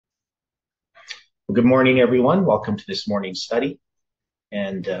Well, good morning, everyone. Welcome to this morning's study.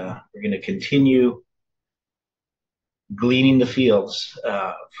 And we're going to continue gleaning the fields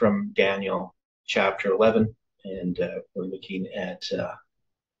from Daniel chapter 11. And we're looking at, we're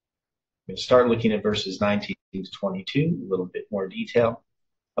going to start looking at verses 19 to 22, a little bit more detail.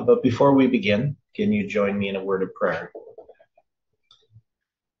 But before we begin, can you join me in a word of prayer?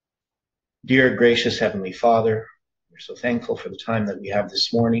 Dear gracious Heavenly Father, we're so thankful for the time that we have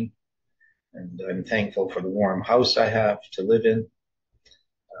this morning. And I'm thankful for the warm house I have to live in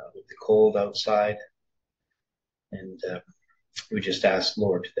with the cold outside. And we just ask,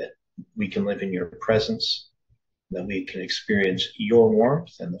 Lord, that we can live in your presence, that we can experience your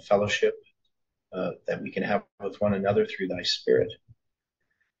warmth and the fellowship that we can have with one another through thy Spirit.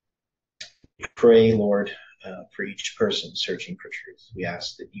 We pray, Lord, for each person searching for truth. We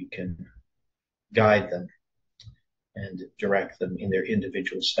ask that you can guide them and direct them in their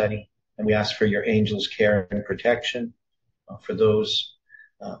individual study. And we ask for your angels' care and protection for those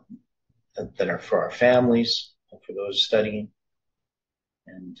that are for our families, for those studying.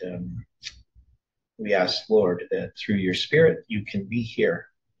 And we ask, Lord, that through your Spirit, you can be here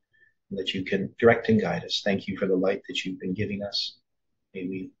and that you can direct and guide us. Thank you for the light that you've been giving us. May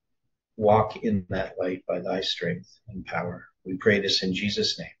we walk in that light by thy strength and power. We pray this in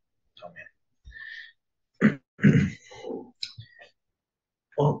Jesus' name. Amen.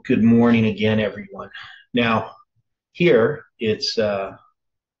 Well, good morning again, everyone. Now, here it's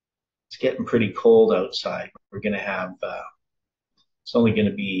getting pretty cold outside. We're going to have it's only going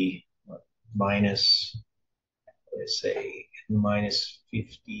to be minus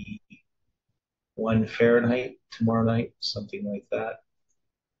 51 Fahrenheit tomorrow night, something like that.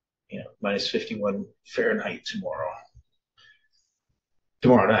 Minus 51 Fahrenheit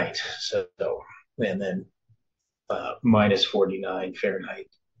tomorrow night. So, and then minus 49 Fahrenheit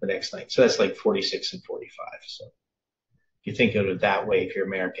the next night. So that's like 46 and 45. So if you think of it that way, if you're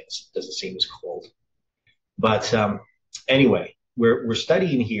Americans, it doesn't seem as cold. But anyway, we're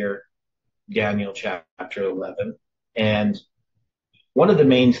studying here Daniel chapter 11. And one of the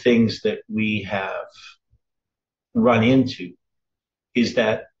main things that we have run into is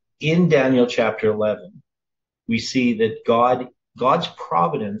that in Daniel chapter 11, we see that God's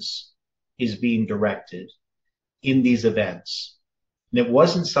providence is being directed in these events. And it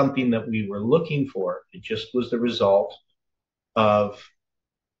wasn't something that we were looking for. It just was the result of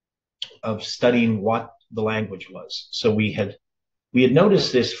studying what the language was. So we had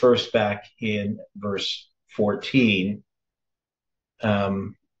noticed this first back in verse 14,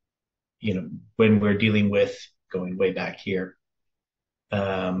 when we're dealing with, going way back here,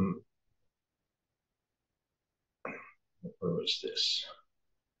 where was this?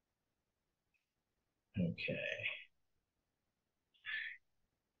 Okay.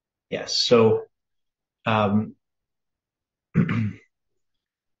 Yes. So when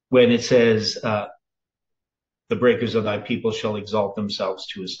it says, the breakers of thy people shall exalt themselves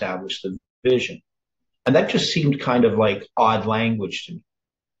to establish the vision. And that just seemed kind of like odd language to me.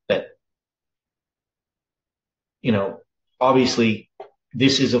 That, obviously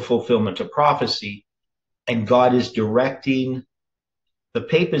this is a fulfillment of prophecy, and God is directing the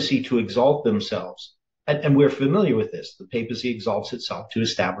papacy to exalt themselves. And we're familiar with this. The papacy exalts itself to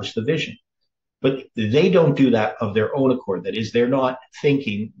establish the vision. But they don't do that of their own accord. That is, they're not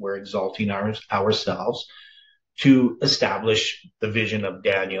thinking we're exalting ourselves to establish the vision of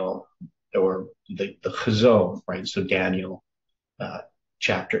Daniel or the Chazon, right? So Daniel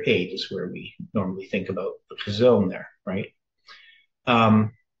chapter 8 is where we normally think about the Chazon there, right?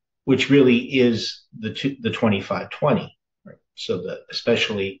 Which really is the 2520, right? So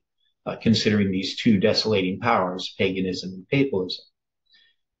especially considering these two desolating powers, paganism and papalism.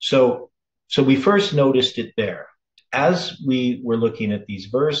 So we first noticed it there. As we were looking at these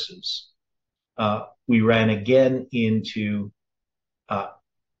verses, we ran again into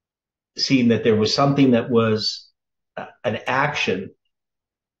seeing that there was something that was an action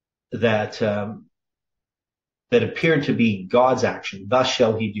that appeared to be God's action. Thus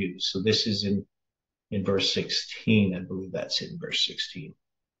shall he do. So this is in verse 16. I believe that's in verse 16,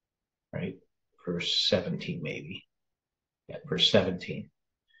 right? Verse 17, maybe. Yeah, verse 17,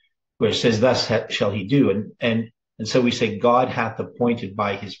 where it says, thus shall he do. And so we say, God hath appointed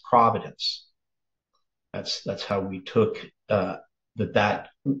by his providence. That's how we took that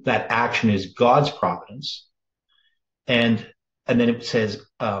action is God's providence. And then it says,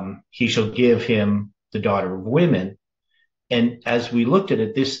 he shall give him the daughter of women. And as we looked at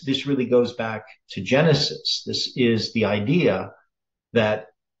it, this really goes back to Genesis. This is the idea that,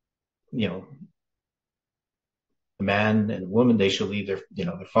 a man and a woman, they shall leave their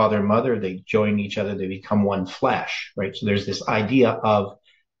father and mother, they join each other, they become one flesh, right? So there's this idea of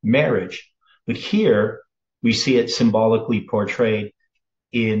marriage. But here we see it symbolically portrayed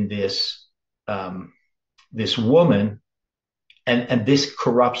in this woman, and this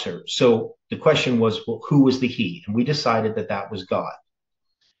corrupts her. So the question was, well, who was the he? And we decided that that was God.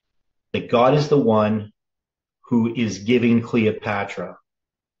 That God is the one who is giving Cleopatra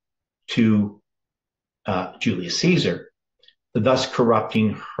to Julius Caesar, thus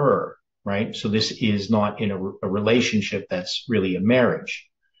corrupting her, right? So this is not in a relationship that's really a marriage.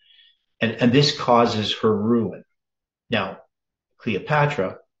 And this causes her ruin. Now,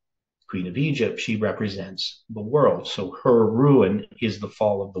 Cleopatra, Queen of Egypt, she represents the world. So her ruin is the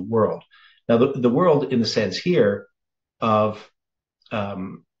fall of the world. Now, the world in the sense here of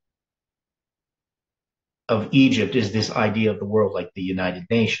Egypt is this idea of the world like the United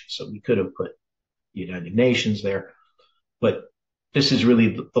Nations. So we could have put the United Nations there, but this is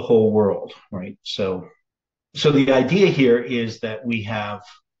really the whole world, right? So the idea here is that we have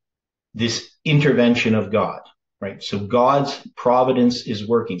this intervention of God, right? So God's providence is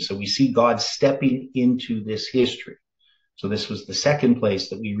working. So we see God stepping into this history. So this was the second place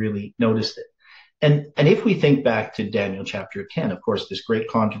that we really noticed it. And if we think back to Daniel chapter 10, of course, this great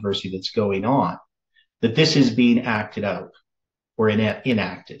controversy that's going on, that this is being acted out or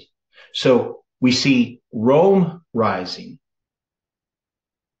enacted. So we see Rome rising,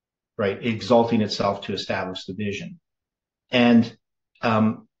 right, exalting itself to establish the vision. And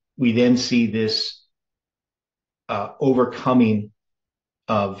we then see this overcoming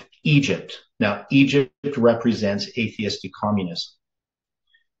of Egypt. Now, Egypt represents atheistic communism.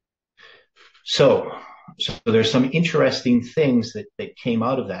 So there's some interesting things that came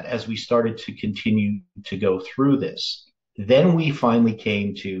out of that as we started to continue to go through this. Then we finally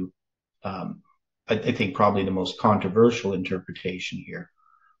came to, I think probably the most controversial interpretation here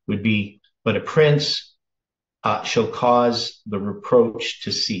would be, but a prince shall cause the reproach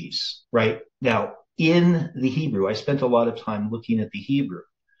to cease, right? Now, in the Hebrew, I spent a lot of time looking at the Hebrew.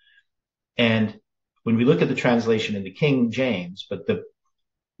 And when we look at the translation in the King James,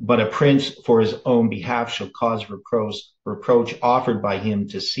 but a prince for his own behalf shall cause reproach offered by him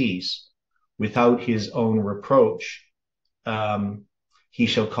to cease. Without his own reproach, he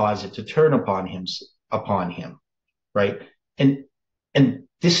shall cause it to turn upon him, right? And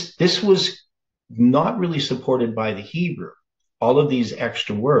this was not really supported by the Hebrew, all of these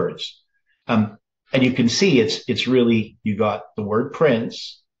extra words. And you can see it's really, you got the word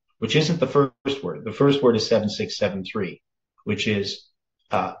prince, which isn't the first word. The first word is 7673, which is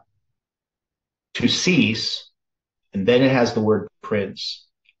to cease, and then it has the word prince,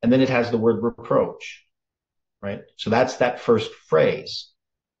 and then it has the word reproach, right? So that's that first phrase.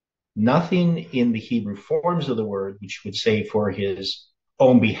 Nothing in the Hebrew forms of the word, which would say for his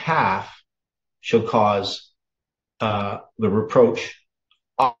own behalf, shall cause the reproach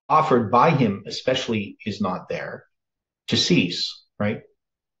offered by him, especially, is not there, to cease, right?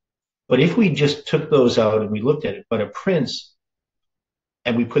 But if we just took those out and we looked at it, but a prince,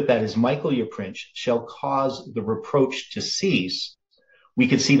 and we put that as Michael, your prince, shall cause the reproach to cease, we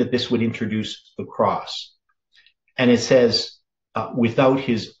could see that this would introduce the cross. And it says, without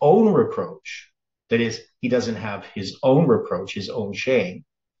his own reproach, that is, he doesn't have his own reproach, his own shame,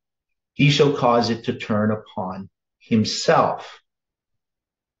 he shall cause it to turn upon himself,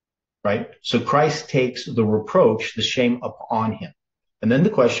 right? So Christ takes the reproach, the shame upon him. And then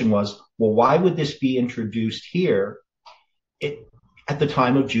the question was, well, why would this be introduced here at the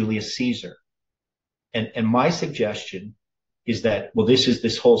time of Julius Caesar? And my suggestion is that, well, this is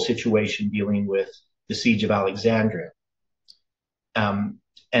this whole situation dealing with the siege of Alexandria, and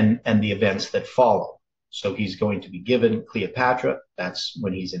the events that follow. So he's going to be given Cleopatra. That's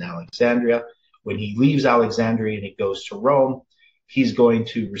when he's in Alexandria. When he leaves Alexandria and he goes to Rome, he's going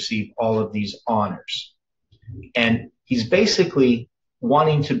to receive all of these honors. And he's basically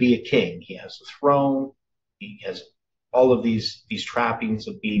wanting to be a king. He has a throne. He has all of these trappings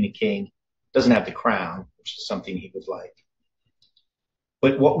of being a king. Doesn't have the crown, which is something he would like.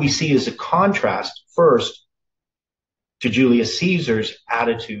 But what we see is a contrast first to Julius Caesar's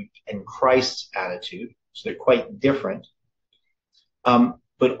attitude and Christ's attitude. So they're quite different.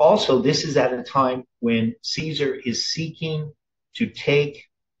 But also this is at a time when Caesar is seeking to take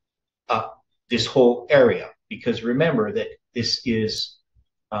this whole area. Because remember that this is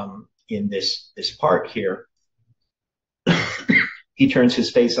in this part here, he turns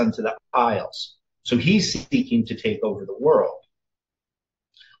his face unto the isles. So he's seeking to take over the world.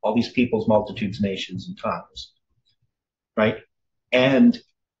 All these peoples, multitudes, nations, and tongues. Right? And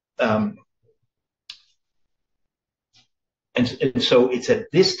And so it's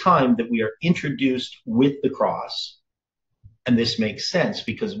at this time that we are introduced with the cross. And this makes sense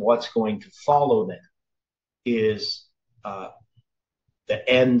because what's going to follow then is the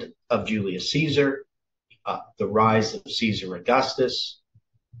end of Julius Caesar, the rise of Caesar Augustus,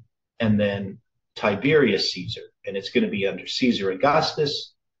 and then Tiberius Caesar. And it's going to be under Caesar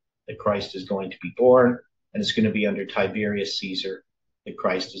Augustus that Christ is going to be born, and it's going to be under Tiberius Caesar that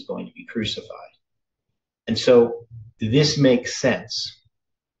Christ is going to be crucified. And so this makes sense,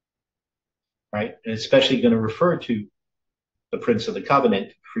 right? And especially going to refer to the Prince of the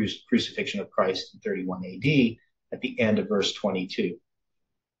Covenant, crucifixion of Christ in 31 AD at the end of verse 22.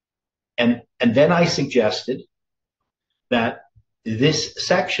 And then I suggested that this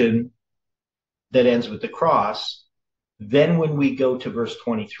section that ends with the cross, then when we go to verse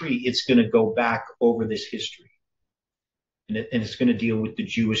 23, it's going to go back over this history. And it's going to deal with the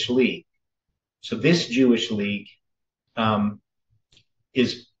Jewish League. So this Jewish League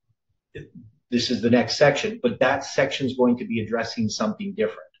this is the next section, but that section is going to be addressing something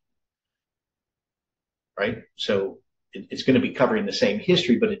different, right? So it's going to be covering the same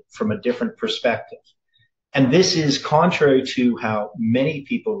history, but from a different perspective. And this is contrary to how many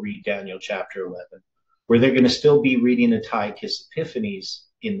people read Daniel chapter 11, where they're going to still be reading Antiochus Epiphanes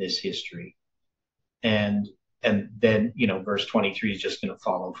in this history. And then, verse 23 is just going to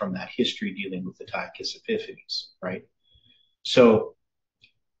follow from that history dealing with Antiochus Epiphanes, right? So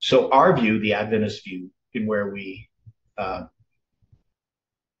our view, the Adventist view, in where we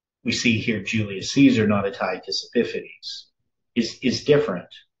see here Julius Caesar, not Antiochus Epiphanes, is different.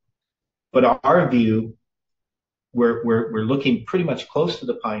 But our view, we're looking pretty much close to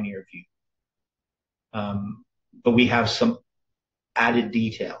the pioneer view, but we have some added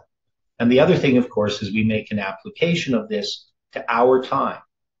detail. And the other thing, of course, is we make an application of this to our time,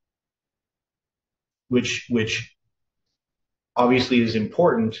 which obviously is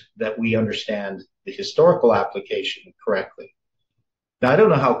important that we understand the historical application correctly. Now, I don't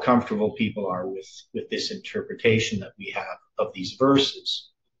know how comfortable people are with this interpretation that we have of these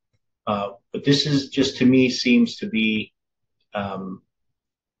verses. But this is just, to me, seems to be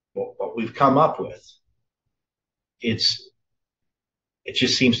what we've come up with. It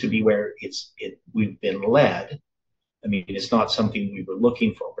just seems to be where we've been led. I mean, it's not something we were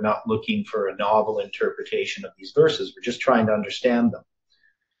looking for. We're not looking for a novel interpretation of these verses. We're just trying to understand them.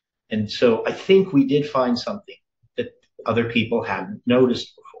 And so I think we did find something that other people hadn't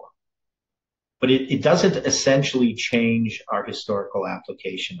noticed before. But it doesn't essentially change our historical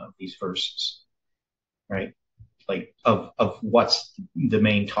application of these verses, right? Like of what's the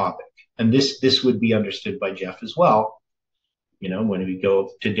main topic. And this would be understood by Jeff as well. When we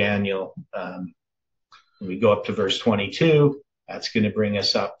go to Daniel, when we go up to verse 22, that's going to bring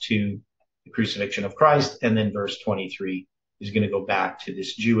us up to the crucifixion of Christ. And then verse 23 is going to go back to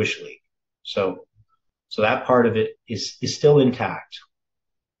this Jewish League. So that part of it is still intact.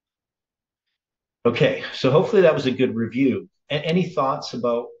 Okay, so hopefully that was a good review. Any thoughts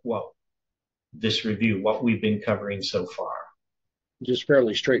about this review, what we've been covering so far? Just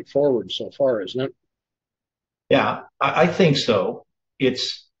fairly straightforward so far, isn't it? Yeah, I think so.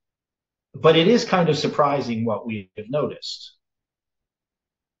 But it is kind of surprising what we have noticed.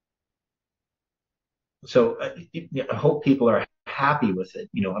 So I hope people are happy with it.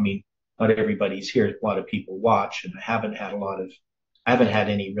 I mean, not everybody's here. A lot of people watch, and I haven't had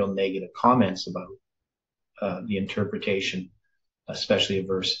any real negative comments about the interpretation, especially of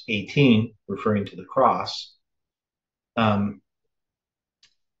verse 18, referring to the cross.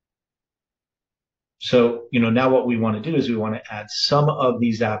 So, now what we want to do is we want to add some of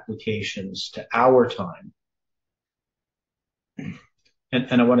these applications to our time.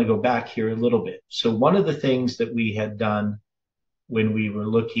 And I want to go back here a little bit. So one of the things that we had done when we were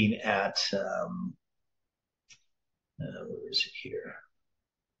looking at, where is it here?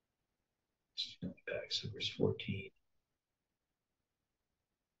 Going back, so verse 14.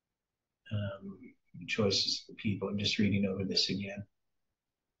 Choices of the people. I'm just reading over this again.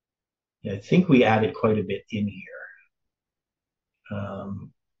 Yeah, I think we added quite a bit in here.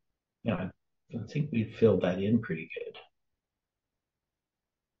 I think we filled that in pretty good.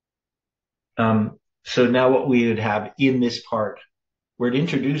 So now what we would have in this part, where it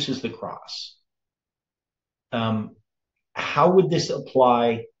introduces the cross, how would this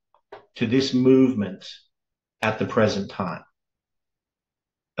apply to this movement at the present time?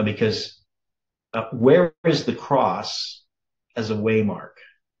 Because where is the cross as a waymark?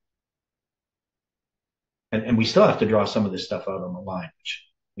 And we still have to draw some of this stuff out on the line, which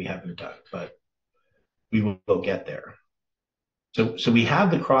we haven't done, but we will get there. So we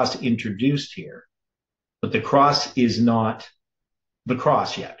have the cross introduced here. but the cross is not the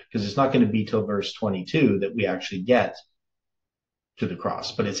cross yet, because it's not going to be till verse 22 that we actually get to the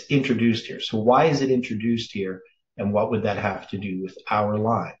cross, but it's introduced here. So why is it introduced here? And what would that have to do with our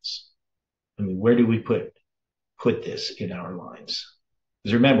lives? I mean, where do we put this in our lives?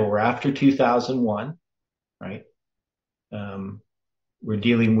 Because remember, we're after 2001, right? We're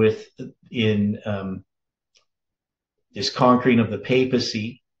dealing with in this conquering of the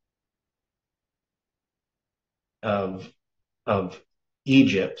papacy of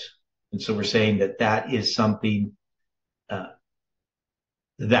Egypt, and so we're saying that that is something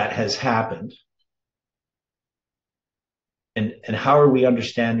that has happened. And how are we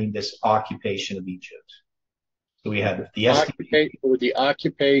understanding this occupation of Egypt? So we have would the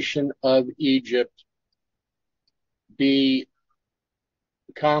occupation of Egypt be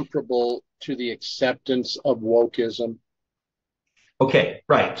comparable to the acceptance of wokeism? Okay,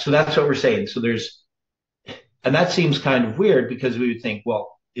 right. So that's what we're saying. So and that seems kind of weird because we would think,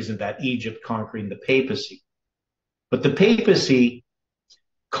 well, isn't that Egypt conquering the papacy? But the papacy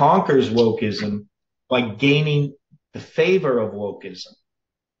conquers wokeism by gaining the favor of wokeism,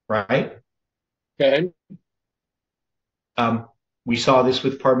 right? Okay. We saw this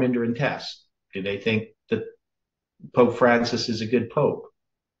with Parminder and Tess. Do they think that Pope Francis is a good pope?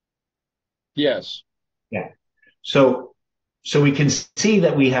 Yes. Yeah. So we can see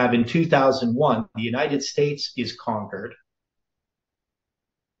that we have in 2001, the United States is conquered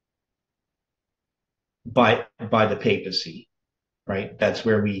by the papacy, right? That's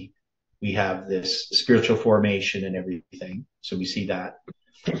where we have this spiritual formation and everything. So we see that.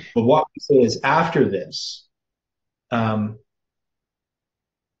 But what we say is after this,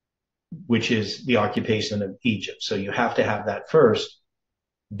 which is the occupation of Egypt. So you have to have that first.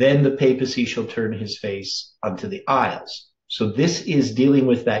 Then the papacy shall turn his face unto the isles. So this is dealing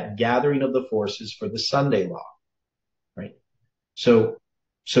with that gathering of the forces for the Sunday law, right? So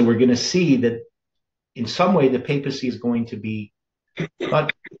we're going to see that in some way the papacy is going to be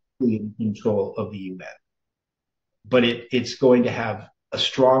not in control of the UN, but it's going to have a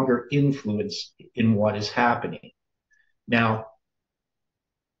stronger influence in what is happening. Now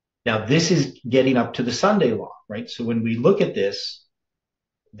this is getting up to the Sunday law, right? So when we look at this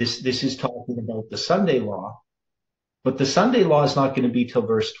is talking about the Sunday law, but the Sunday law is not going to be till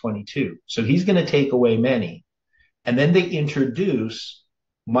verse 22. So he's going to take away many. And then they introduce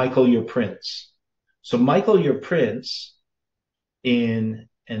Michael, your prince. So Michael, your prince and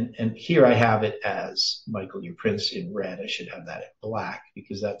here I have it as Michael, your prince in red. I should have that in black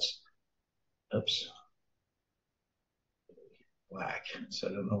because that's, black. So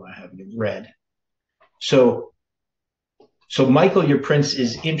I don't know why I have it in red. So Michael, your prince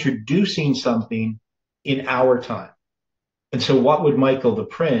is introducing something in our time. And so what would Michael,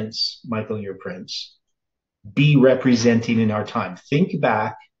 your prince, be representing in our time? Think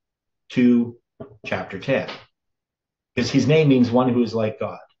back to chapter 10, because his name means one who is like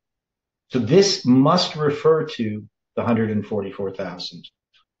God. So this must refer to the 144,000.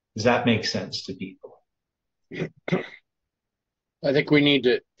 Does that make sense to people? I think we need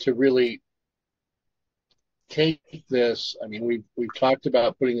to really take this. I mean, we've talked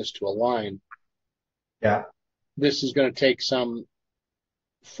about putting this to a line. Yeah. This is going to take some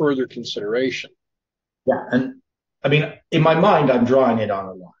further consideration. Yeah. And I mean, in my mind, I'm drawing it on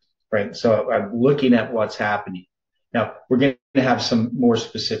a line, right? So I'm looking at what's happening. Now, we're going to have some more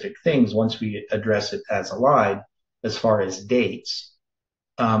specific things once we address it as a line as far as dates.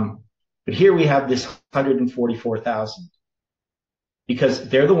 But here we have this 144,000 because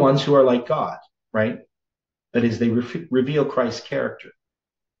they're the ones who are like God, right? That is, they reveal Christ's character.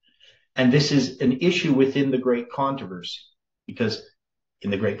 And this is an issue within the great controversy, because in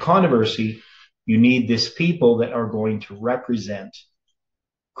the great controversy, you need this people that are going to represent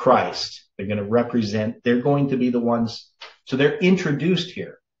Christ. They're going to be the ones. So they're introduced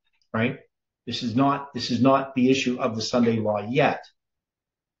here, right? This is not the issue of the Sunday law yet.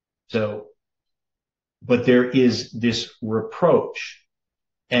 So, but there is this reproach,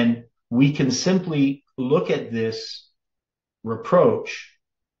 and we can simply look at this reproach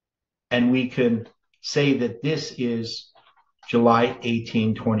and we can say that this is July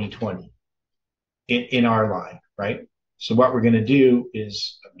 18, 2020 in our line, right? So what we're going to do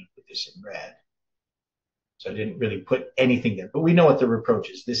is, I'm going to put this in red. So I didn't really put anything there, but we know what the reproach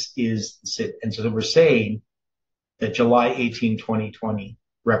is. This is the sin. And so we're saying that July 18, 2020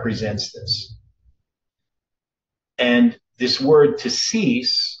 represents this. And this word to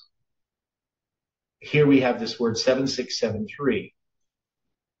cease, here we have this word 7673.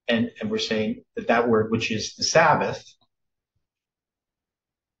 And we're saying that word, which is the Sabbath,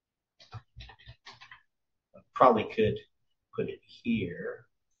 probably could put it here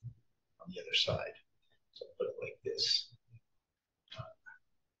on the other side. So I'll put it like this.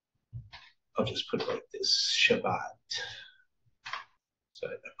 I'll just put it like this, Shabbat. So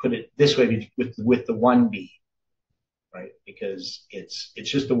I put it this way with the one B, right? Because it's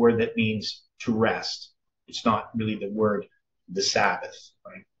just a word that means to rest. It's not really the word the Sabbath,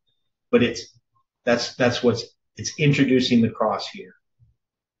 right? But that's what's it's introducing the cross here.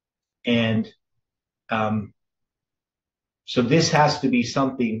 And so this has to be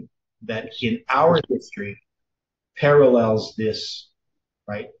something that in our history parallels this,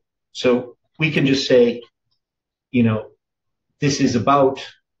 right? So we can just say, this is about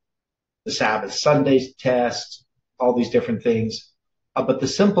the Sabbath, Sunday's test, all these different things. But the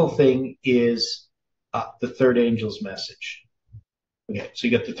simple thing is the third angel's message. Okay, so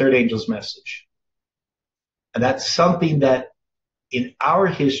you got the third angel's message. And that's something that in our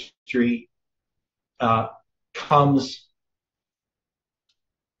history comes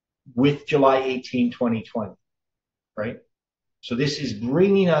with July 18, 2020, right? So this is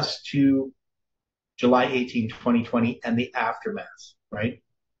bringing us to July 18, 2020 and the aftermath, right?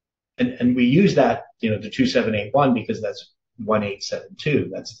 And we use that, the 2781 because that's 1872.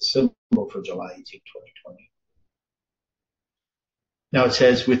 That's the symbol for July 18, 2020. Now it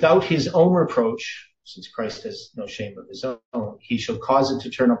says, without his own reproach, since Christ has no shame of his own, he shall cause it to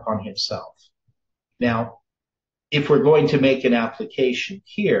turn upon himself. Now, if we're going to make an application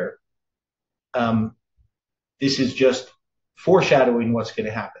here, this is just foreshadowing what's going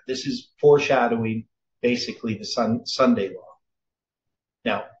to happen. This is foreshadowing basically the Sunday law.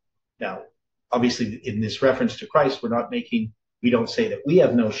 Now, obviously in this reference to Christ, we don't say that we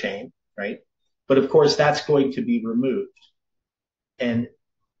have no shame, right? But of course that's going to be removed. And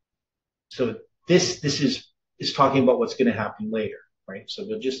so this is talking about what's going to happen later, right? So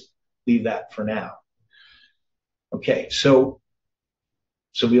we'll just leave that for now. Okay, so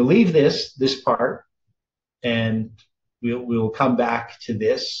we'll leave this part, and we'll come back to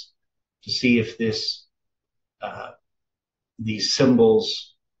this to see if these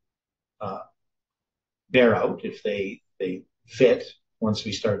symbols bear out, if they fit once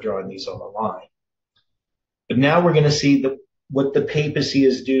we start drawing these on the line. But now we're going to see what the papacy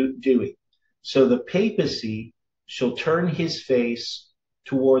is doing. So the papacy shall turn his face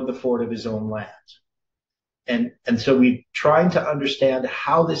toward the fort of his own land. And so we're trying to understand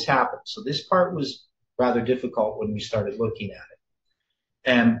how this happened. So this part was rather difficult when we started looking at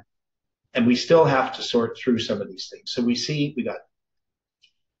it. And we still have to sort through some of these things. So we got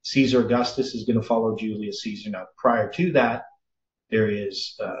Caesar Augustus is going to follow Julius Caesar. Now, prior to that, there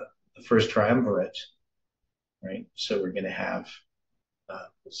is the first triumvirate, right? So we're going to have,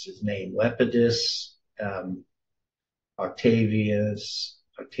 what's his name? Lepidus, Octavian,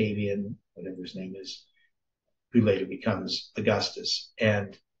 whatever his name is, who later becomes Augustus,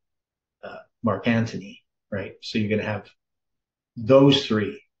 and Mark Antony, right? So you're going to have those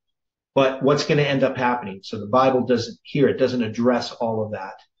three. But what's going to end up happening? So the Bible doesn't address all of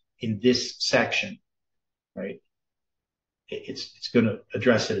that in this section, right? It's going to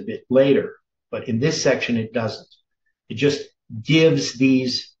address it a bit later, but in this section it doesn't. It just gives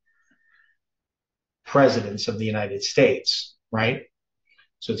these presidents of the United States, right?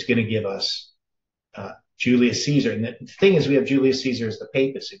 So it's going to give us Julius Caesar. And the thing is, we have Julius Caesar as the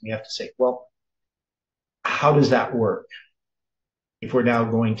papacy. We have to say, well, how does that work? If we're now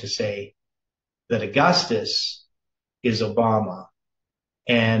going to say that Augustus is Obama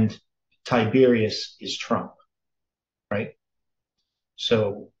and Tiberius is Trump, right?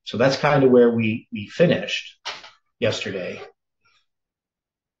 So that's kind of where we finished yesterday.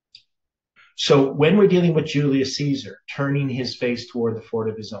 So when we're dealing with Julius Caesar turning his face toward the fort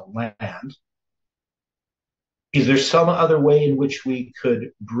of his own land, is there some other way in which we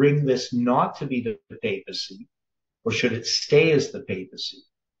could bring this not to be the papacy, or should it stay as the papacy?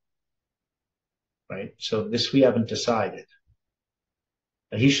 Right? So this we haven't decided.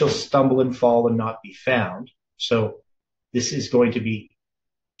 Now, he shall stumble and fall and not be found. So this is going to be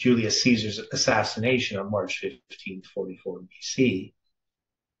Julius Caesar's assassination on March 15th, 44 BC.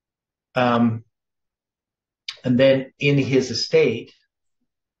 And then in his estate,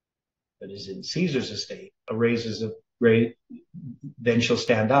 that is in Caesar's estate, then shall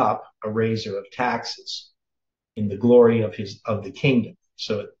stand up a raiser of taxes in the glory of the kingdom.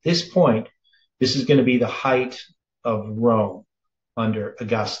 So at this point, this is going to be the height of Rome under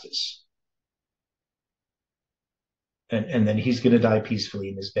Augustus. And then he's going to die peacefully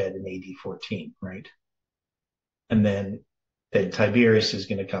in his bed in AD 14, right? And then Tiberius is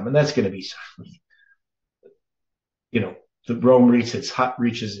going to come, and that's going to be, the Rome reaches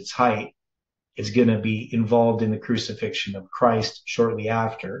its height It's going to be involved in the crucifixion of Christ shortly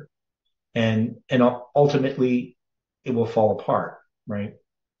after, and ultimately it will fall apart, right?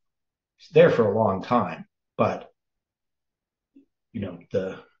 It's there for a long time, but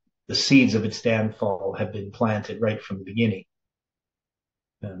the seeds of its downfall have been planted right from the beginning.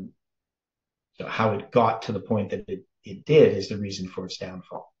 So how it got to the point that it did is the reason for its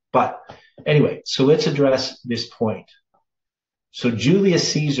downfall. But anyway, so let's address this point. So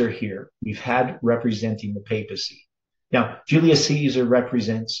Julius Caesar here, we've had representing the papacy. Now, Julius Caesar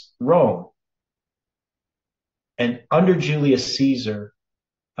represents Rome. And under Julius Caesar,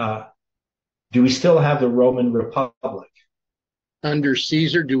 do we still have the Roman Republic? Under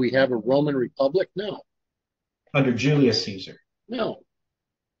Caesar, do we have a Roman Republic? No. Under Julius Caesar? No.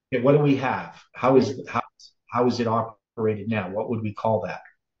 Okay, what do we have? How is it operated now? What would we call that?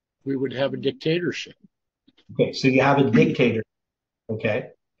 We would have a dictatorship. Okay, so you have a dictator. Okay.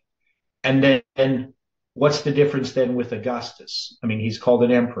 And then what's the difference then with Augustus? I mean, he's called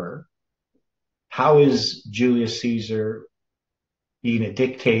an emperor. How is Julius Caesar being a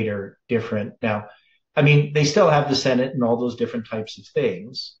dictator different? Now, I mean, they still have the Senate and all those different types of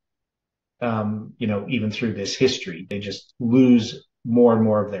things, even through this history. They just lose more and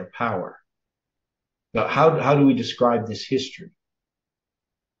more of their power. Now, how do we describe this history?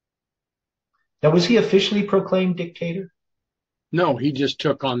 Now, was he officially proclaimed dictator? No, he just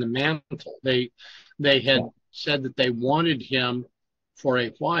took on the mantle. They had said that they wanted him for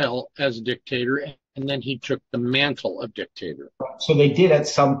a while as a dictator, and then he took the mantle of dictator. So they did at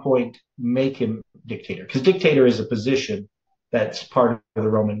some point make him dictator, because dictator is a position that's part of the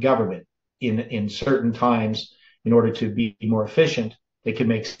Roman government. In certain times, in order to be more efficient, they can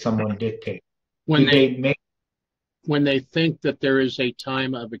make someone dictator. When they think that there is a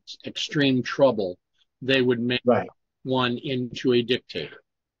time of extreme trouble, they would make one into a dictator.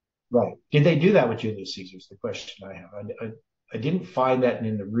 Right. Did they do that with Julius Caesar? Is the question I have. I didn't find that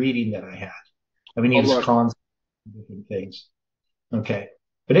in the reading that I had. I mean, he was constant different things. Okay.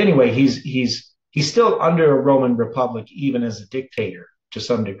 But anyway, he's still under a Roman Republic, even as a dictator to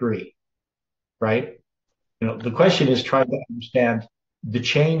some degree. Right? The question is trying to understand the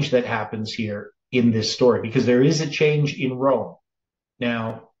change that happens here in this story, because there is a change in Rome.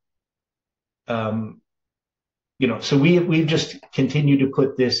 Now, so we've just continued to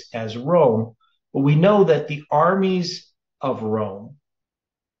put this as Rome, but we know that the armies of Rome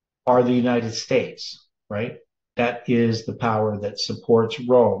are the United States, right? That is the power that supports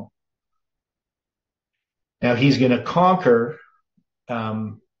Rome. Now he's going to conquer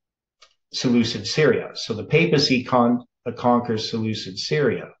Seleucid Syria. So the papacy conquers Seleucid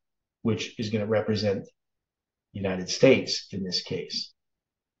Syria, which is going to represent the United States in this case.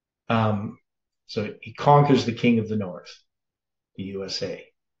 So he conquers the king of the north, the USA.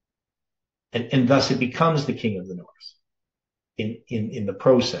 And thus it becomes the king of the north in the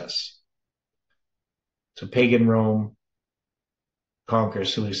process. So pagan Rome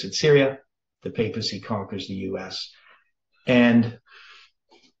conquers Seleucid Syria, the papacy conquers the US. And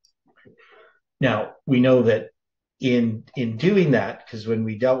now we know that in doing that, because when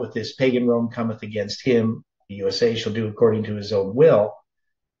we dealt with this, pagan Rome cometh against him, the USA shall do according to his own will.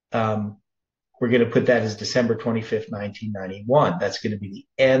 We're going to put that as December 25th, 1991. That's going to be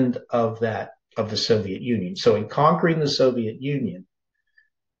the end of the Soviet Union. So in conquering the Soviet Union,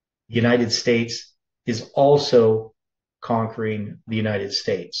 the United States is also conquering the United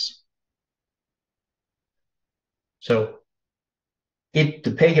States. So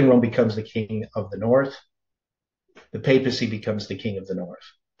the pagan Rome becomes the king of the north. The papacy becomes the king of the north,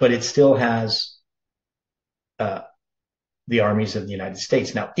 but it still has the armies of the United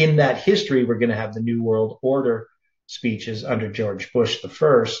States. Now, in that history, we're going to have the New World Order speeches under George Bush the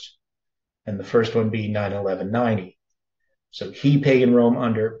first, and the first one being 9/11/90. So he, pagan Rome,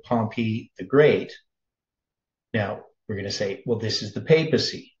 under Pompey the Great. Now, we're going to say, well, this is the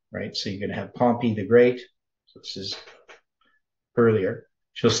papacy, right? So you're going to have Pompey the Great. So this is earlier.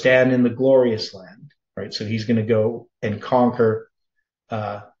 Shall stand in the glorious land, right? So he's going to go and conquer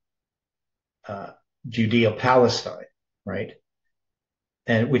Judea, Palestine, right?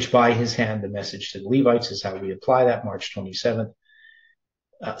 And which by his hand, the message to the Levites is how we apply that, March 27th.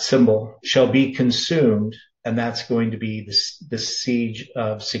 Symbol shall be consumed, and that's going to be the siege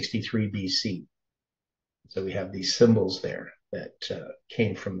of 63 BC. So we have these symbols there that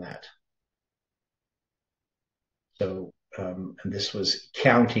came from that. So, and this was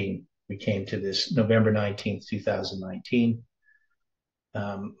counting. We came to this November 19th, 2019.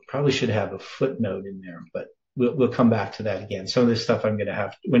 Probably should have a footnote in there, but we'll come back to that again. Some of this stuff I'm going to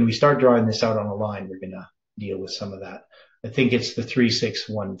have, when we start drawing this out on a line, we're going to deal with some of that. I think it's the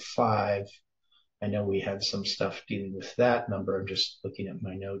 3615 I know we had some stuff dealing with that number. I'm just looking at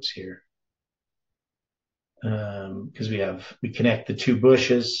my notes here. Because we connect the two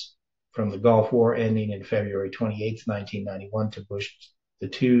Bushes from the Gulf War ending in February 28th, 1991 to Bush the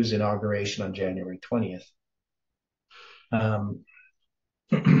two's inauguration on January 20th.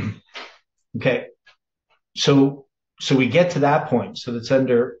 Okay, so we get to that point. So that's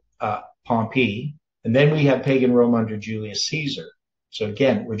under Pompey, and then we have pagan Rome under Julius Caesar. So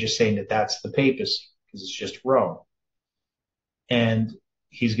again, we're just saying that that's the papacy because it's just Rome. And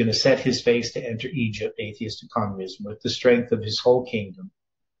he's going to set his face to enter Egypt, atheistic communism, with the strength of his whole kingdom,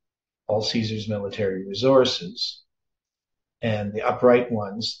 all Caesar's military resources, and the upright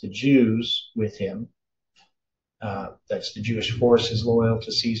ones, the Jews, with him. That's the Jewish forces loyal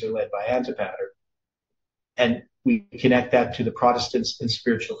to Caesar, led by Antipater. And we connect that to the Protestants and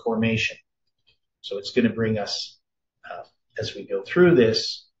spiritual formation. So it's going to bring us, as we go through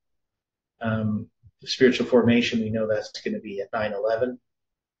this, the spiritual formation, we know that's going to be at 9/11.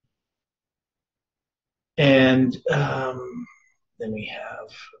 And then we have,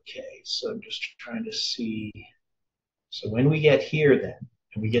 okay, so I'm just trying to see. So when we get here then,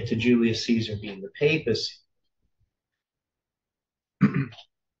 and we get to Julius Caesar being the papacy,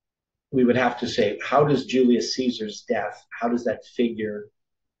 we would have to say, how does Julius Caesar's death, how does that figure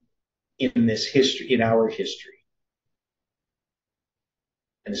in this history, in our history?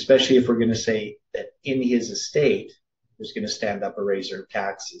 And especially if we're going to say that in his estate, there's going to stand up a raiser of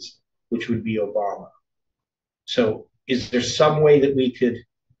taxes, which would be Obama. So is there some way that we could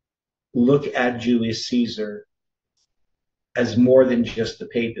look at Julius Caesar as more than just the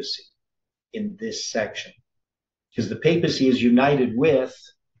papacy in this section? Because the papacy is united with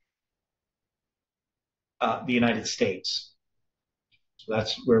the United States. So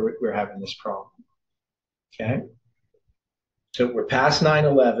that's where we're having this problem. Okay. So we're past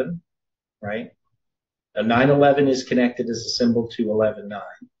 9/11, right? Now 9/11 is connected as a symbol to 11/9,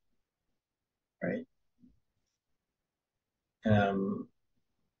 right?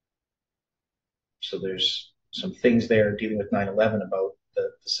 So there's some things there dealing with 9/11 about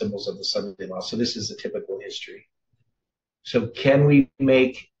the symbols of the Sunday law. So this is a typical history. So can we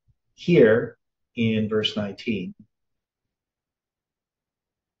make here in verse 19,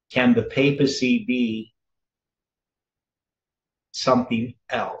 can the papacy be something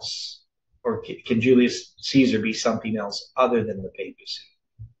else? Or can Julius Caesar be something else other than the papacy?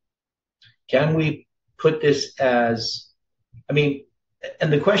 Can we put this as,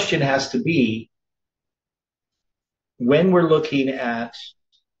 and the question has to be, when we're looking at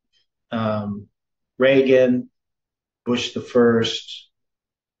Reagan, Bush the First,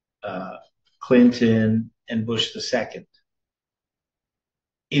 Clinton, and Bush the Second,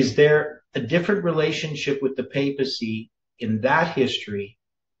 is there a different relationship with the papacy in that history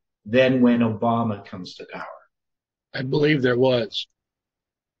than when Obama comes to power? I believe there was.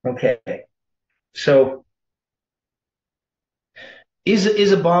 Okay. So is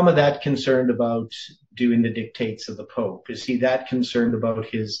Obama that concerned about doing the dictates of the Pope? Is he that concerned about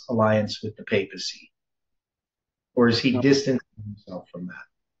his alliance with the papacy? Or is he distancing himself from that?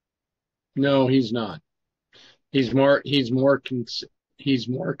 No, he's not. He's more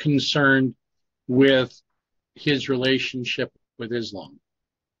concerned with his relationship with Islam.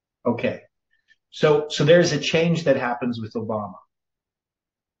 Okay. So there's a change that happens with Obama.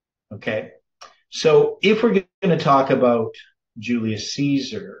 Okay. So if we're going to talk about Julius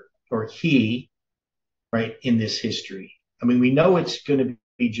Caesar, or he, right, in this history, we know it's going to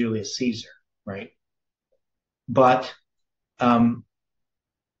be Julius Caesar, right? But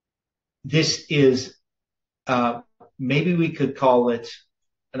this is, maybe we could call it,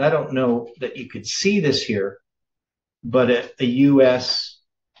 and I don't know that you could see this here, but a U.S.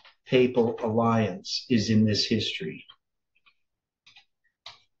 papal alliance is in this history.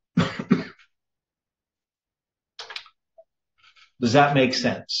 Does that make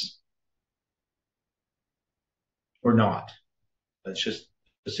sense? Or not? That's just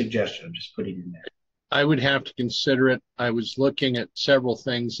a suggestion. I'm just putting it in there. I would have to consider it. I was looking at several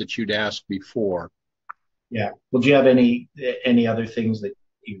things that you'd asked before. Yeah. Well, do you have any other things that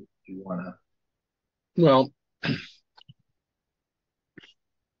you want to? Well,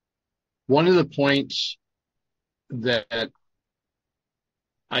 one of the points that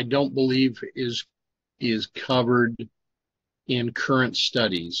I don't believe is covered in current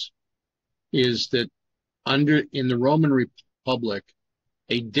studies is that in the Roman Republic,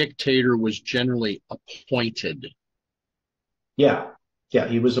 a dictator was generally appointed. Yeah,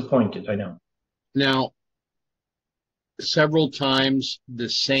 he was appointed, I know. Now, several times the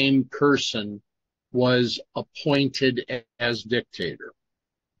same person was appointed as dictator.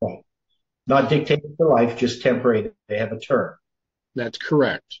 Right. Not dictator for life, just temporary. They have a term. That's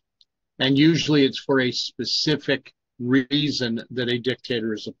correct. And usually it's for a specific reason that a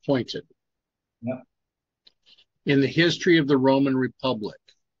dictator is appointed. Yep. In the history of the Roman Republic,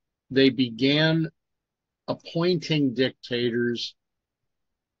 they began appointing dictators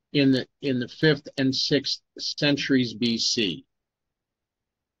in the 5th and 6th centuries BC.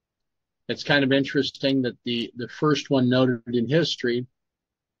 It's kind of interesting that the first one noted in history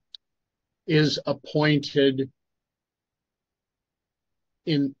is appointed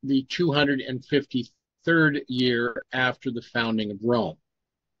in the 253rd year after the founding of Rome.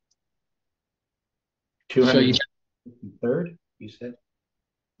 253rd, you said?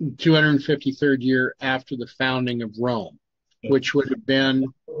 253rd year after the founding of Rome, which would have been...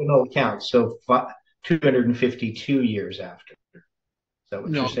 No count, so 252 years after. Is that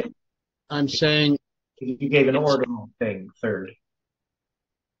what you're saying? I'm saying... You gave an ordinal thing, third.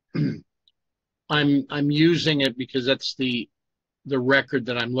 I'm using it because that's the record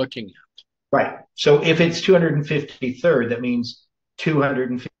that I'm looking at. Right. So if it's 253rd, that means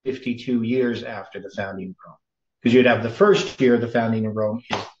 252 years after the founding of Rome. Because you'd have the first year of the founding of Rome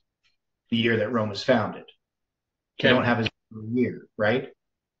is the year that Rome was founded. Okay. You don't have a year, right?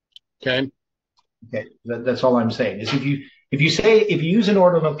 Okay. Okay. That's all I'm saying. Is if you use an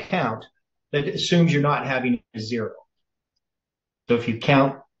ordinal count, that assumes you're not having a zero. So if you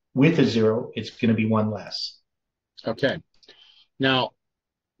count with a zero, it's going to be one less. Okay. Now,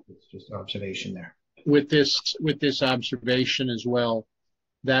 it's just observation there. With this observation as well,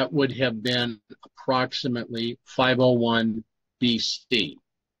 that would have been approximately 501 BC.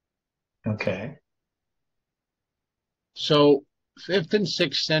 Okay. So 5th and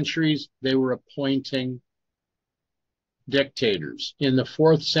 6th centuries, they were appointing dictators. In the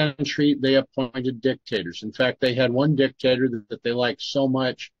 4th century, they appointed dictators. In fact, they had one dictator that they liked so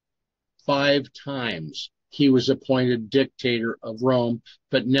much, 5 times he was appointed dictator of Rome,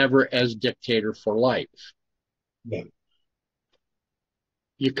 but never as dictator for life. Yeah.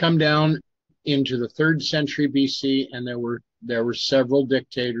 You come down into the 3rd century BC, and there were several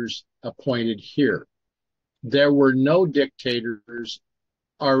dictators appointed here. There were no dictators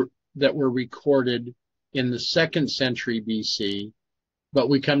that were recorded in the 2nd century BC, but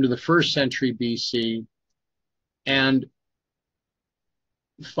we come to the 1st century BC, and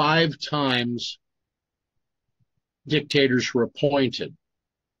 5 times dictators were appointed.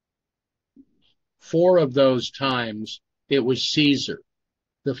 4 of those times, it was Caesar.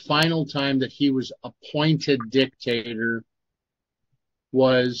 The final time that he was appointed dictator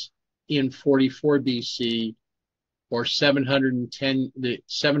was in 44 BC, or 710, the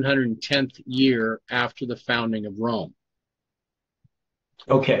 710th year after the founding of Rome.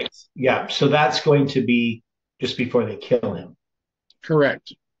 Okay, yeah, so that's going to be just before they kill him.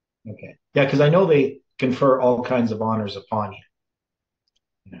 Correct. Okay, yeah, because I know they confer all kinds of honors upon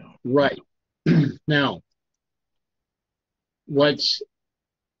you. Right. Now, what's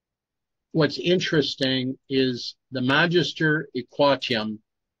interesting is the Magister Equatium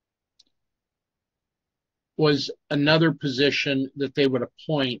was another position that they would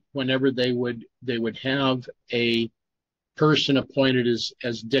appoint whenever they would have a person appointed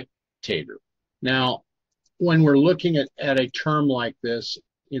as dictator. Now, when we're looking at a term like this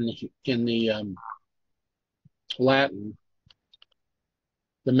in the Latin,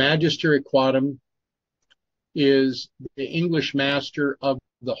 the Magister Equatum is the English master of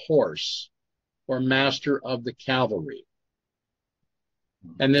the horse or master of the cavalry.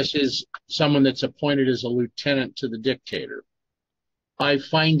 And this is someone that's appointed as a lieutenant to the dictator. I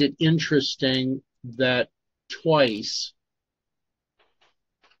find it interesting that twice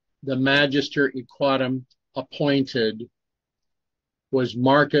the Magister Equatum appointed was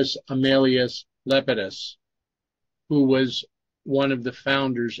Marcus Aemilius Lepidus, who was one of the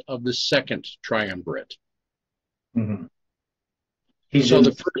founders of the second triumvirate. Mm-hmm.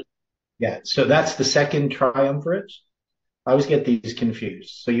 So that's the second triumvirate? I always get these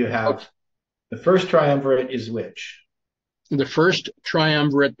confused. So you have the first triumvirate is which? The first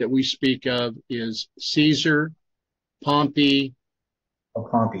triumvirate that we speak of is Caesar, Pompey. Oh,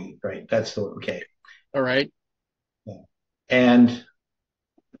 Pompey, right. That's the okay. All right. Yeah. And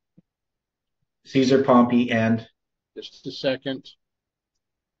Caesar, Pompey, and just a second.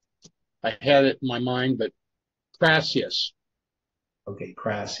 I had it in my mind, but Crassus. Okay,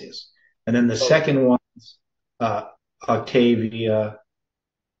 Crassus. And then the second one is Octavia.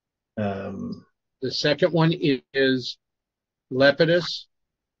 The second one is Lepidus,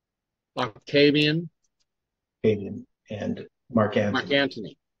 Octavian, and Mark Antony. Mark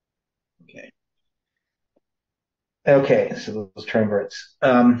Antony. Okay. Okay, so those triumvirates.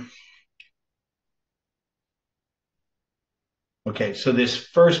 Okay, so this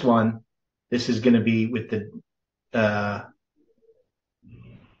first one, this is going to be with the uh,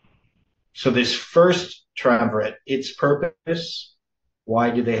 so this first triumvirate, its purpose.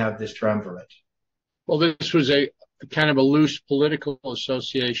 Why do they have this triumvirate? Well, this was a kind of a loose political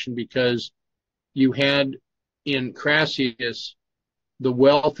association because you had in Crassus the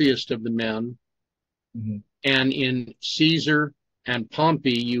wealthiest of the men, Mhm. and in Caesar and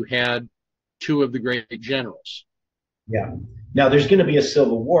Pompey you had two of the great generals. Yeah. Now there's going to be a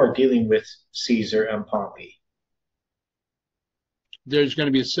civil war dealing with Caesar and Pompey. There's going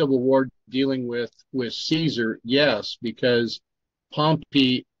to be a civil war dealing with Caesar, yes, because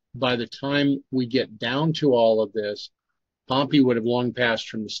Pompey, by the time we get down to all of this, Pompey would have long passed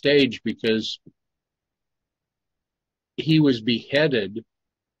from the stage because he was beheaded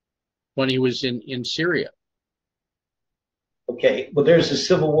when he was in Syria. Okay, well, there's a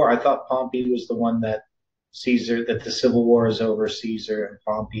civil war. I thought Pompey was the one that Caesar, that the civil war is over Caesar and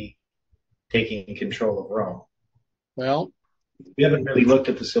Pompey taking control of Rome. Well, We haven't really looked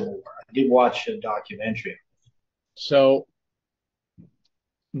at the civil war. I did watch a documentary. so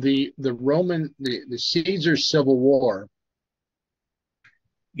the Caesar civil war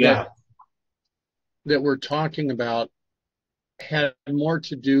that Yeah, that we're talking about had more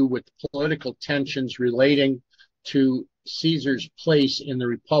to do with political tensions relating to Caesar's place in the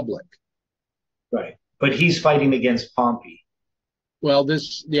Republic. right. But he's fighting against Pompey. Well, the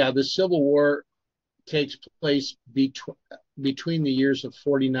Civil War takes place between the years of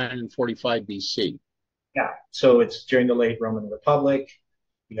 49 and 45 BC. Yeah. So it's during the late Roman Republic.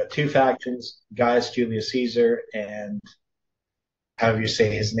 You got two factions, Gaius Julius Caesar and however you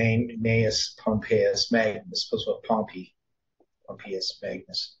say his name, Gnaeus Pompeius Magnus, supposed to Pompey, Pompeius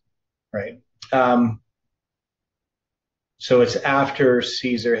Magnus, right? Um, so it's after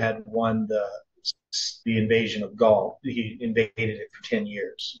Caesar had won the invasion of Gaul. He invaded it for 10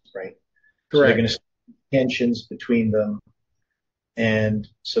 years, right? So they're Correct. going to tensions between them. And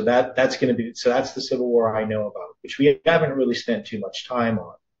so that's going to be, so that's the Civil War I know about, which we haven't really spent too much time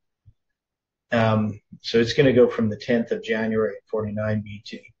on. So it's going to go from the 10th of January 49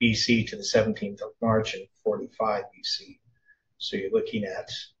 BC to the 17th of March in 45 BC. So you're looking at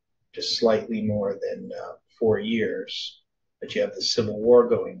just slightly more than 4 years that you have the Civil War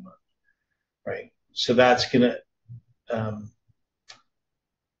going on, right? So that's going to,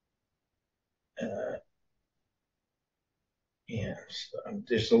 uh, yeah, so,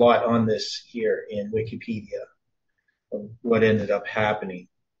 there's a lot on this here in Wikipedia of what ended up happening.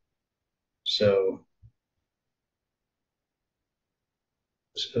 So,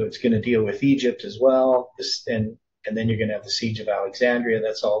 so it's going to deal with Egypt as well, and then you're going to have the siege of Alexandria.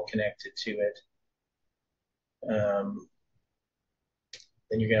 That's all connected to it.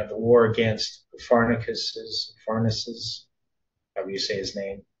 Then you're going to have the war against Pharnaces, however you say his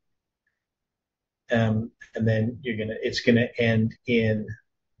name. And then it's going to end in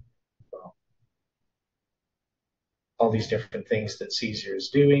well, all these different things that Caesar is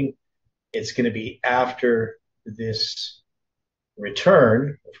doing. It's going to be after this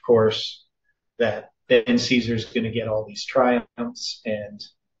return, of course, that then Caesar's going to get all these triumphs. And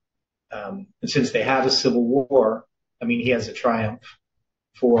since they had a civil war, I mean, he has a triumph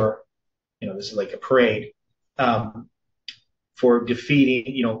for, this is like a parade, for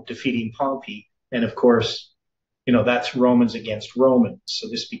defeating Pompey. And of course, that's Romans against Romans. So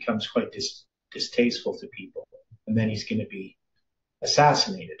this becomes quite distasteful to people. And then he's going to be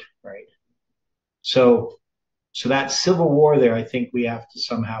assassinated, right? So that civil war there, I think we have to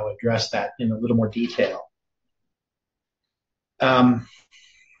somehow address that in a little more detail. I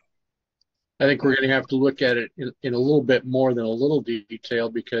think we're going to have to look at it in a little bit more than a little detail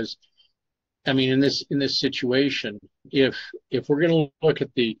because, I mean, in this situation, if we're going to look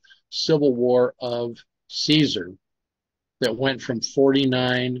at the civil war of Caesar that went from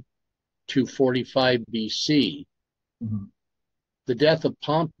 49 to 45 BC, Mm-hmm. the death of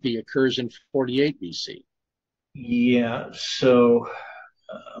Pompey occurs in 48 BC. Yeah. So,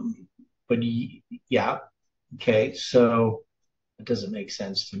 but yeah. Okay. So it doesn't make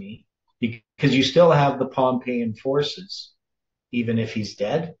sense to me because you still have the Pompeian forces, even if he's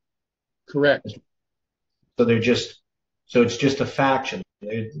dead. Correct. So it's just a faction.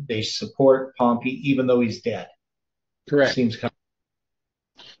 They support Pompey even though he's dead. Correct. Seems kind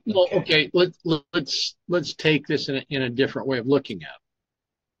of Well, okay. okay. Let's take this in a different way of looking at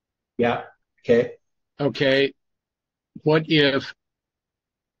it. Yeah. Okay. Okay. What if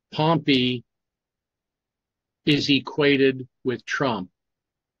Pompey is equated with Trump?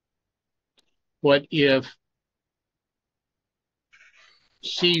 What if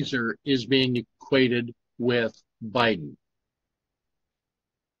Caesar is being equated with Biden?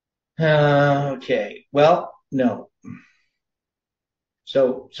 Okay. Well, no.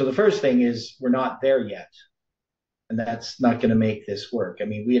 So the first thing is we're not there yet, and that's not going to make this work. I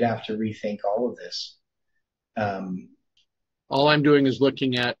mean, we'd have to rethink all of this. Um, All I'm doing is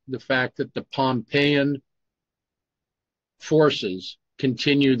looking at the fact that the Pompeian forces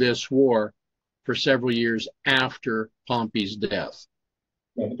continue this war for several years after Pompey's death.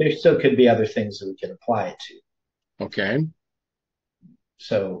 yeah, but there still could be other things that we could apply it to. Okay.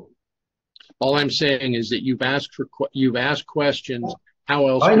 So All I'm saying is that you've asked questions. How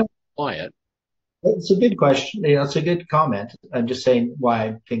else I can you know apply it? it's a good question. You know, it's a good comment. I'm just saying why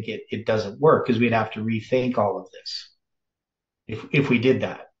I think it doesn't work because we'd have to rethink all of this if we did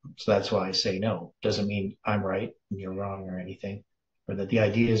that. So that's why I say no. Doesn't mean I'm right and you're wrong or anything, or that the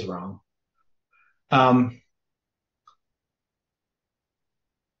idea is wrong. Um,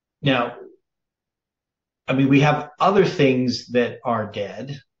 Now, I mean, we have other things that are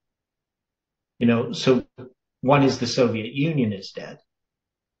dead. You know, so one is the Soviet Union is dead.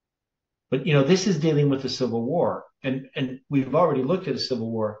 But you know, this is dealing with the Civil War, and we've already looked at a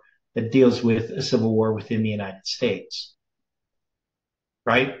Civil War that deals with a civil war within the United States,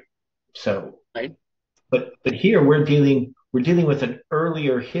 right? So, Right? but here we're dealing with an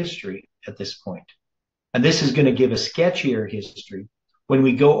earlier history at this point, and this is going to give a sketchier history when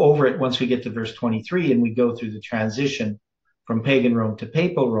we go over it. Once we get to verse 23 and we go through the transition from pagan Rome to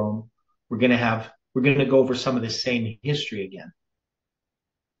papal Rome, we're going to go over some of the same history again,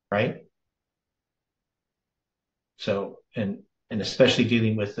 right? So, and especially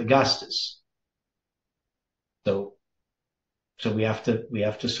dealing with Augustus. So, so we have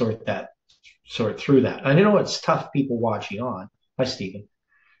to sort through that. I know it's tough people watching on. Hi, Stephen.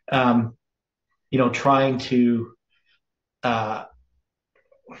 Um, you know, trying to, uh,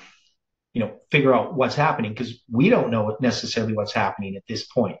 figure out what's happening because we don't know necessarily what's happening at this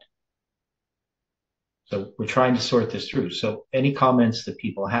point. So we're trying to sort this through. So any comments that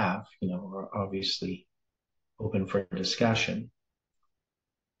people have, are obviously open for discussion.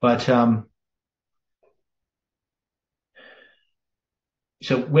 But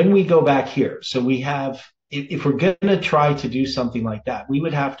so when we go back here, so we have, if we're going to try to do something like that, we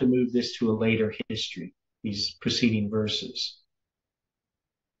would have to move this to a later history, these preceding verses.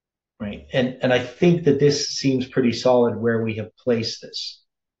 Right. And I think that this seems pretty solid where we have placed this.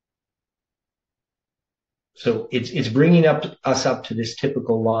 So it's bringing us up to this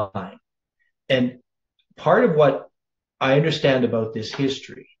typical line. And part of what I understand about this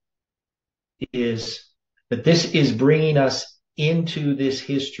history is that this is bringing us into this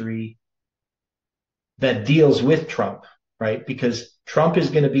history that deals with Trump, right? Because Trump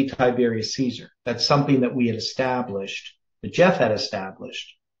is going to be Tiberius Caesar. That's something that we had established, that Jeff had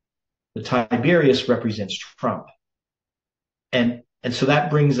established. The Tiberius represents Trump. And so that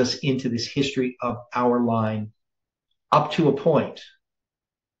brings us into this history of our line up to a point,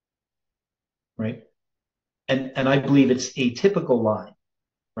 right? And I believe it's a typical line,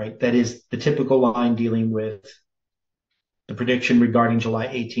 right? That is the typical line dealing with the prediction regarding July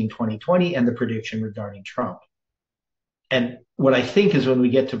 18, 2020, and the prediction regarding Trump. And what I think is when we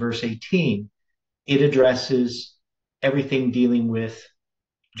get to verse 18, it addresses everything dealing with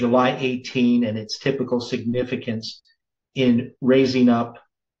July 18 and its typical significance in raising up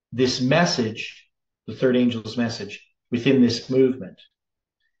this message, the third angel's message, within this movement.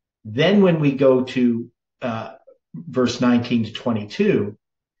 Then when we go to verse 19 to 22,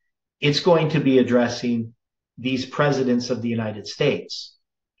 it's going to be addressing these presidents of the United States.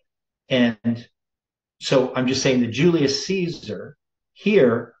 And so I'm just saying that Julius Caesar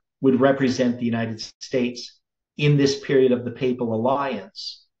here would represent the United States in this period of the Papal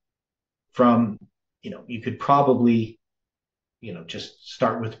Alliance from, you could probably, just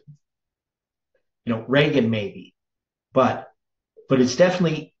start with, Reagan maybe, but it's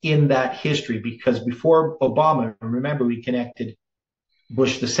definitely in that history because before Obama, remember we connected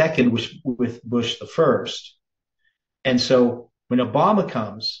Bush the second with Bush the first. And so when Obama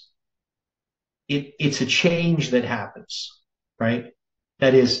comes, it's a change that happens, right?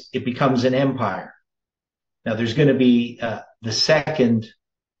 That is, it becomes an empire. Now there's going to be the second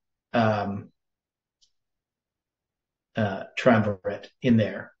triumvirate in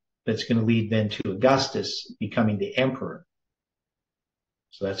there that's going to lead then to Augustus becoming the emperor.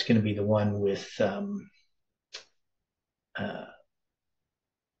 So that's going to be the one with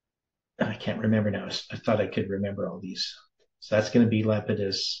I can't remember now. I thought I could remember all these. So that's going to be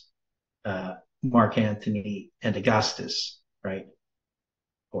Lepidus, Mark Antony, and Augustus, right?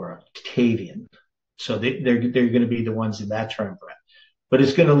 Or Octavian. So they're going to be the ones in that triumvirate. But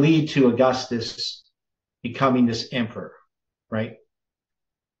it's going to lead to Augustus becoming this emperor, right?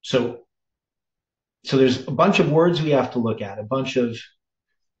 So so there's a bunch of words we have to look at, a bunch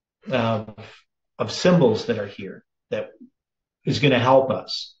uh, of symbols that are here that is going to help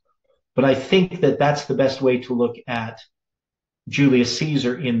us. But I think that that's the best way to look at Julius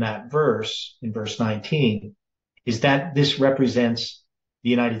Caesar in that verse, in verse 19, is that this represents the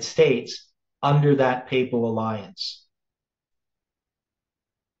United States under that papal alliance.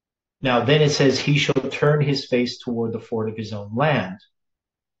 Now, then it says, he shall turn his face toward the fort of his own land.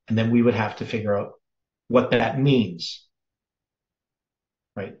 And then we would have to figure out what that means,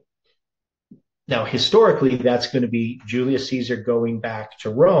 right? Now, historically, that's going to be Julius Caesar going back to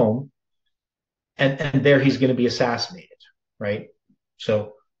Rome, and there he's going to be assassinated, right?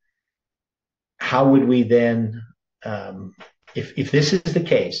 So how would we then, if this is the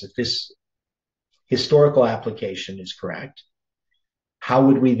case, if this historical application is correct, how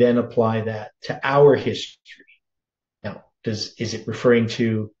would we then apply that to our history? Now, is it referring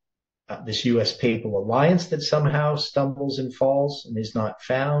to this U.S. papal alliance that somehow stumbles and falls and is not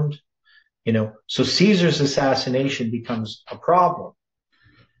found? So Caesar's assassination becomes a problem.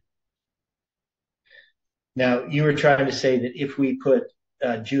 Now, you were trying to say that if we put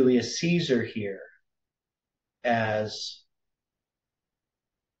Julius Caesar here as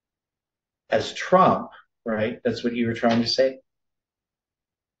Trump, right? That's what you were trying to say?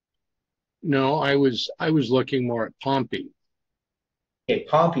 No, I was looking more at Pompey. Okay,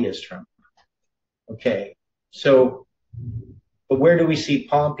 Pompey is Trump. Okay, so, but where do we see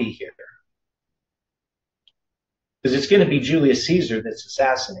Pompey here? Because it's going to be Julius Caesar that's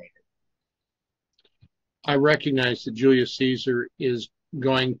assassinated. I recognize that Julius Caesar is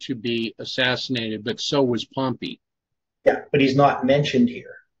going to be assassinated, but so was Pompey. Yeah, but he's not mentioned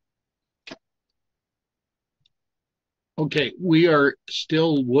here. Okay, we are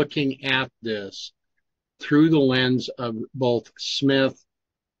still looking at this through the lens of both Smith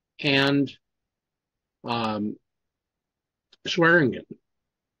and Swearingen.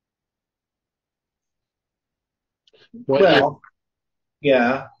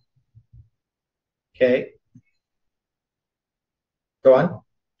 Yeah. Okay. Go on.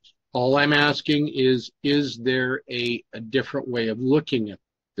 All I'm asking is there a different way of looking at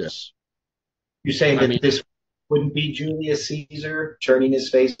this? You're saying that this wouldn't be Julius Caesar turning his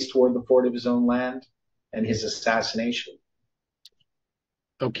face toward the fort of his own land and his assassination?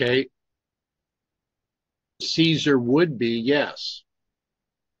 Okay. Caesar would be, yes.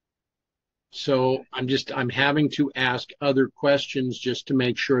 So I'm having to ask other questions just to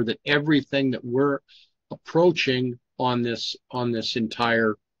make sure that everything that we're approaching on this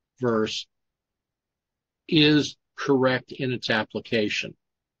entire verse is correct in its application.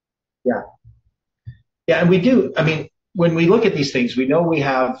 Yeah. Yeah, and we do. I mean, when we look at these things, we know we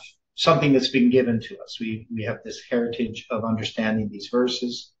have something that's been given to us. We have this heritage of understanding these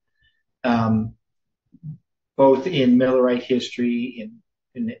verses, both in Millerite history,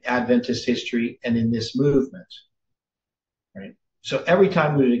 in Adventist history, and in this movement, right? So every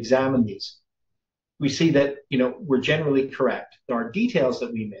time we examine these, we see that, we're generally correct. There are details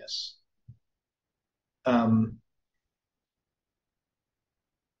that we miss.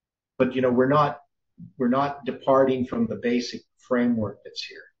 But, we're not departing from the basic framework that's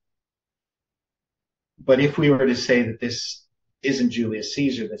here. But if we were to say that this isn't Julius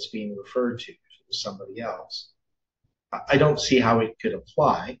Caesar that's being referred to, somebody else, I don't see how it could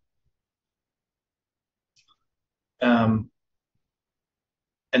apply. And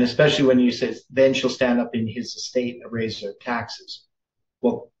especially when you say, then shall stand up in his estate a raiser of taxes.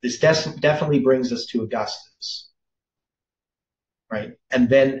 Well, this definitely brings us to Augustus, right? And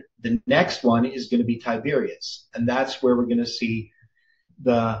then the next one is going to be Tiberius. And that's where we're going to see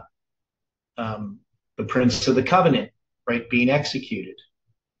the Prince of the Covenant, right, being executed,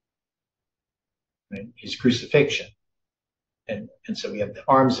 right? His crucifixion. And so we have the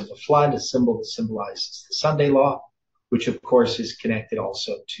arms of the flood, a symbol that symbolizes the Sunday law, which of course is connected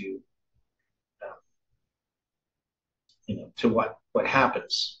also to, to what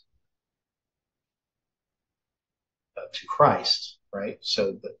happens to Christ, right?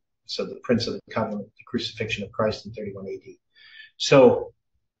 So the Prince of the Covenant, the crucifixion of Christ in 31 AD. So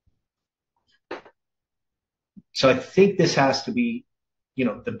I think this has to be,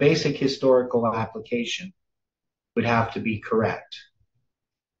 the basic historical application would have to be correct.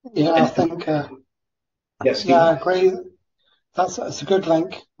 Yeah, I think. Yes. Yeah, I agree. It's a good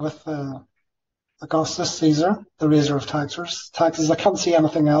link with Augustus Caesar, the raiser of taxes. I can't see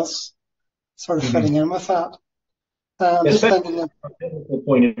anything else sort of fitting in with that. Just thinking from a biblical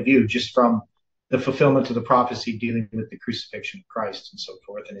point of view, just from the fulfillment of the prophecy dealing with the crucifixion of Christ and so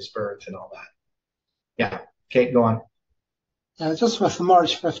forth, and his birth and all that. Yeah. Okay, go on. just with the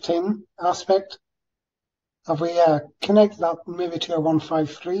March 15 aspect, have we connected that maybe to a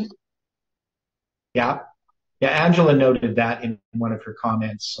 153? Yeah. Yeah. Angela noted that in one of her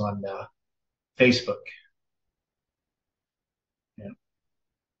comments on Facebook. Yeah.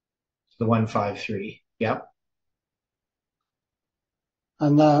 The 153. Yep.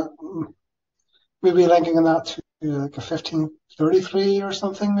 And maybe linking that to like a 1533 or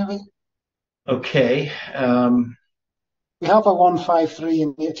something, maybe? Okay. We have a 153 in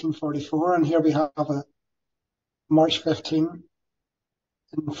 1844, and here we have a March 15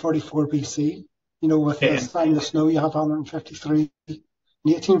 in 44 BC. You know, with the sign of snow, you have 153 in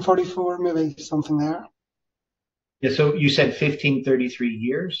 1844, maybe something there. Yeah, so you said 1533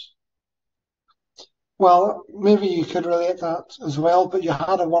 years? Well, maybe you could relate that as well, but you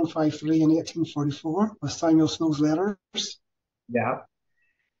had a 153 in 1844 with Samuel Snow's letters. Yeah.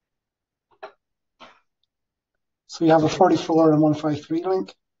 So you have a 44 and 153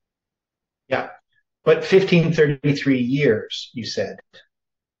 link. Yeah. But 1533 years, you said.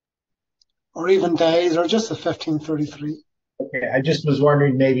 Or even days, or just a 1533. Okay, I just was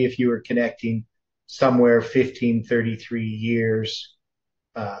wondering maybe if you were connecting somewhere 1533 years,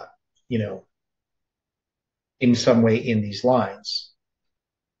 you know, in some way in these lines.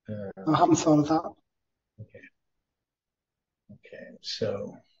 I haven't thought of that. Okay. Okay,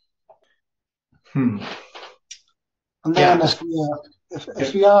 so, And then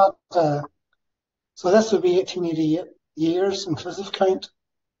if you add, so this would be 1888 years inclusive count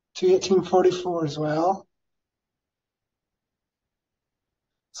to 1844 as well.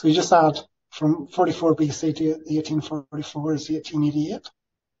 So you just add from 44 BC to 1844 is 1888.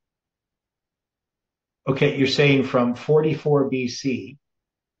 Okay, you're saying from 44 BC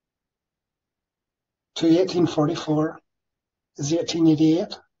to 1844 is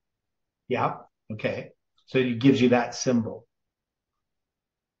 1888. Yeah, okay. So it gives you that symbol.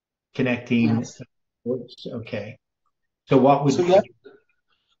 Connecting. Yes. Okay. So what would...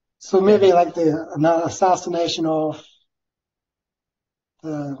 So maybe like the assassination of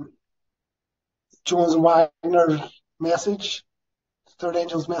the Jones and Wagner message, Third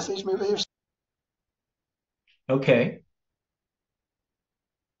Angel's message, maybe. Okay.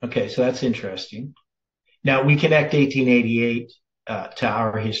 Okay, so that's interesting. Now we connect 1888 to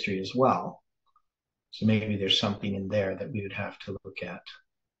our history as well. So maybe there's something in there that we would have to look at.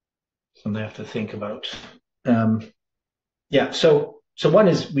 Something I have to think about. Yeah, so one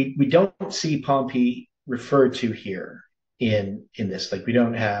is we don't see Pompey referred to here in this. Like we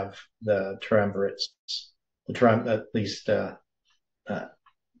don't have the triumvirates, at least the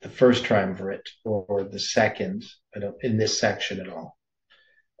first triumvirate or the second, in this section at all.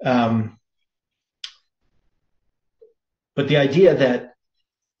 But the idea that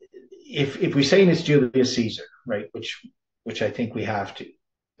if we're saying it's Julius Caesar, right, which I think we have to,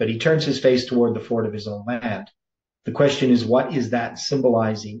 but he turns his face toward the fort of his own land. The question is, what is that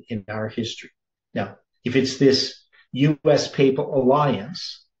symbolizing in our history? Now, if it's this U.S. Papal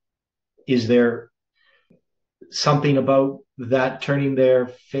alliance, is there something about that turning their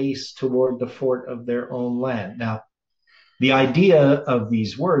face toward the fort of their own land? Now, the idea of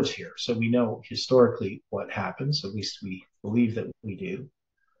these words here, so we know historically what happens, at least we believe that we do.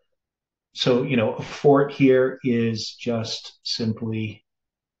 So, a fort here is just simply,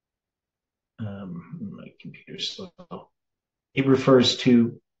 my computer's slow. It refers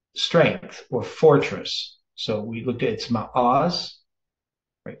to strength or fortress. So we looked at its ma'az,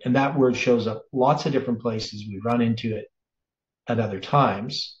 right? And that word shows up lots of different places. We run into it at other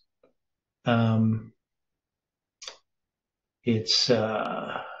times. It's,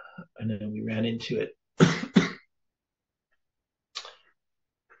 I know we ran into it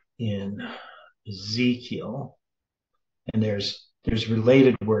in Ezekiel, and there's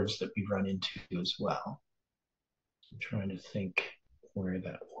related words that we run into as well. I'm trying to think where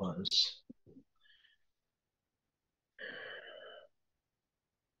that was.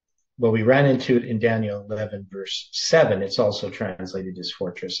 Well, we ran into it in Daniel 11, verse 7. It's also translated as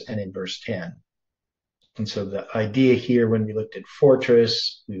fortress, and in verse 10. And so the idea here, when we looked at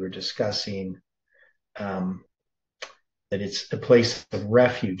fortress, we were discussing that it's a place of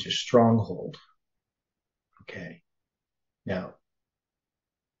refuge, a stronghold. Okay. Now,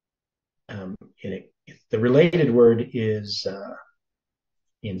 the related word is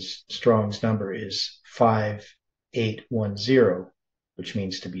in Strong's number is 5810, which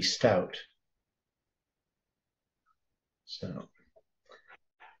means to be stout. So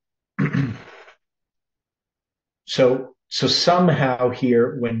somehow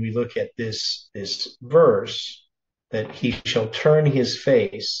here, when we look at this verse, that he shall turn his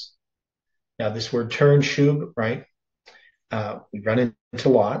face. Now, this word turn, shub, right? we run into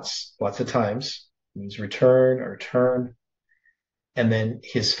lots of times. It means return or turn. And then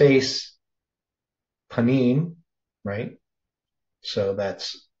his face, panim, right? So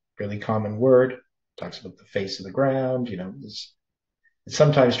that's a really common word. Talks about the face of the ground, it's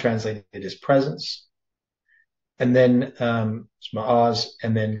sometimes translated as presence. And then ma'az,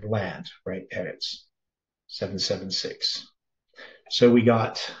 and then land, right? Eretz, 776. So we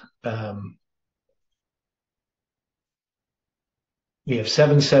have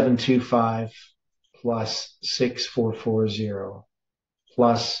 7725 plus 6440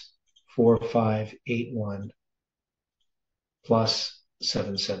 plus 4581 plus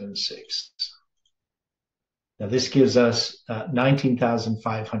 776. Now this gives us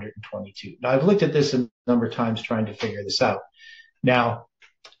 19,522. Now I've looked at this a number of times trying to figure this out. Now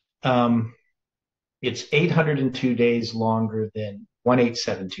it's 802 days longer than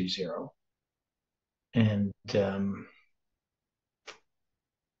 18720. And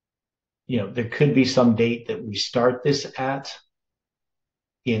there could be some date that we start this at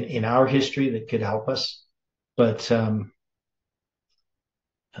in our history that could help us. But let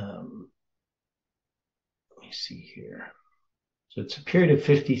me see here. So it's a period of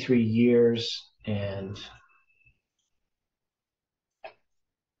 53 years and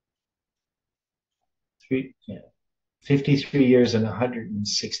 53 years and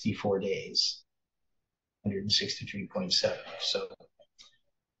 164 days, 163.7. So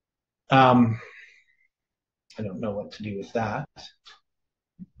I don't know what to do with that.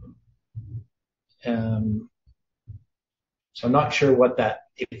 So I'm not sure what that,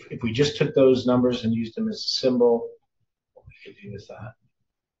 if we just took those numbers and used them as a symbol, what we could do with that.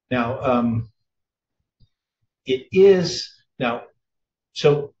 Now,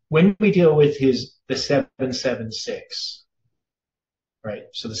 so when we deal with the 776, right?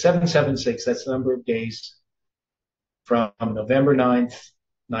 So the 776, that's the number of days from November 9th,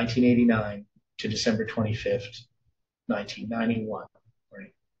 1989 to December 25th, 1991,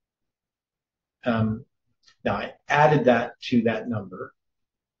 right? Now I added that to that number.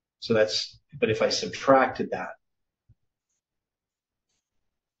 So but if I subtracted that,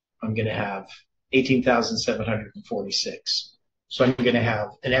 I'm going to have 18,746. So I'm going to have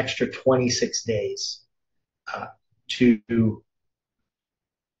an extra 26 days to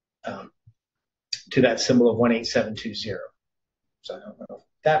that symbol of 18720. So I don't know if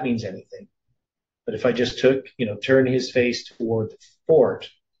that means anything. But if I just turn his face toward the fort,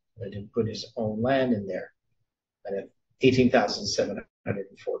 I didn't put his own land in there, I'd have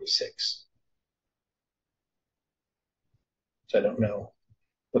 18,746. So I don't know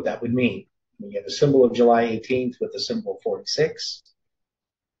what that would mean. You have a symbol of July 18th with the symbol 46,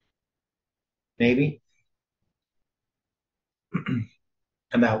 maybe.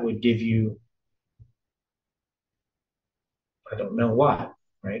 And that would give you, I don't know what,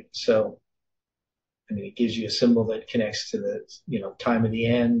 right? So, it gives you a symbol that connects to the, time of the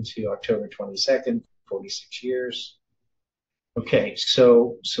end to October 22nd, 46 years. Okay,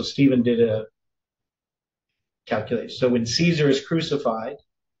 so Stephen did a calculation. So when Caesar is crucified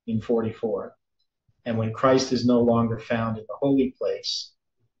in 44, and when Christ is no longer found in the holy place,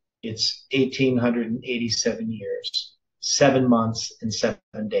 it's 1,887 years, 7 months and 7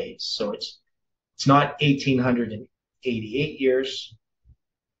 days. So it's not 1,888 years.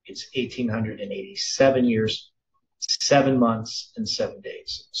 It's 1,887 years, 7 months and 7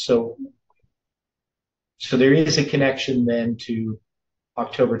 days. So there is a connection then to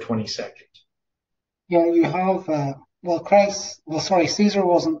October 22nd. Yeah, you have, Caesar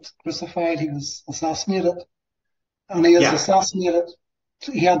wasn't crucified, he was assassinated. And he was assassinated,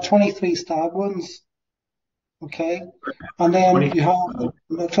 he had 23 stab wounds. Okay. And then you have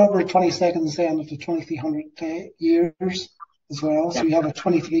October 22nd is the end of the 2300 years as well. So you have a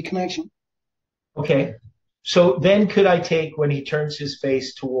 23 connection. Okay. So then could I take when he turns his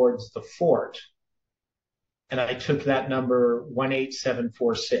face towards the fort, and I took that number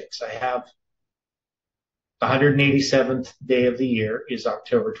 18746. I have the 187th day of the year is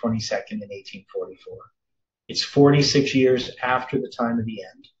October 22nd in 1844. It's 46 years after the time of the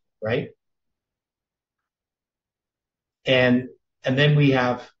end, right? And then we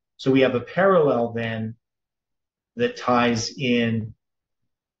have a parallel then that ties in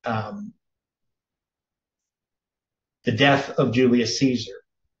the death of Julius Caesar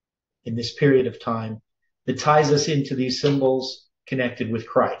in this period of time that ties us into these symbols connected with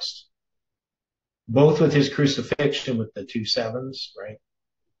Christ, both with his crucifixion with the 2 sevens, right?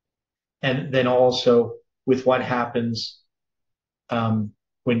 And then also with what happens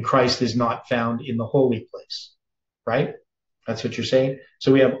when Christ is not found in the holy place, right? That's what you're saying.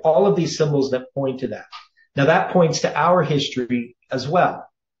 So we have all of these symbols that point to that. Now that points to our history as well,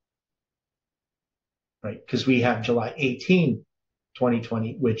 right? Because we have July 18,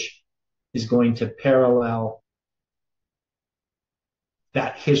 2020, which is going to parallel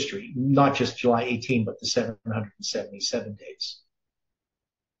that history, not just July 18, but the 777 days.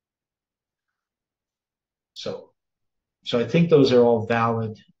 So I think those are all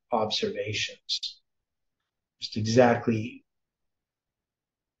valid observations. Just exactly.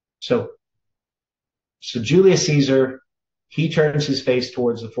 So Julius Caesar, he turns his face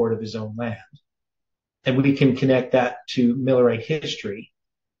towards the fort of his own land. And we can connect that to Millerite history.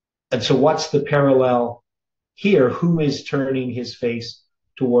 And so what's the parallel here? Who is turning his face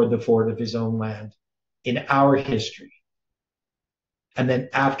toward the fort of his own land in our history? And then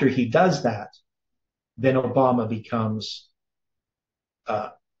after he does that, then Obama becomes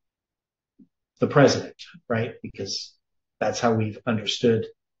the president, right? Because that's how we've understood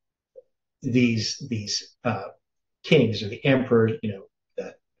these kings or the emperor,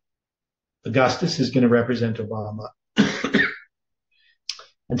 that Augustus is going to represent Obama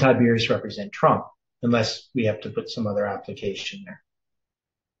and Tiberius represent Trump, unless we have to put some other application there.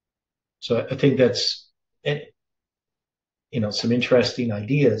 So I think that's, some interesting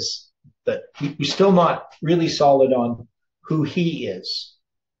ideas that we're still not really solid on who he is.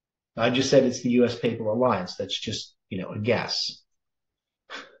 I just said it's the U.S. Papal Alliance. That's just, a guess.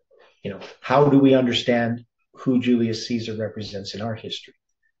 How do we understand who Julius Caesar represents in our history?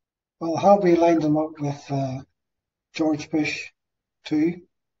 Well, how we lined him up with George Bush too.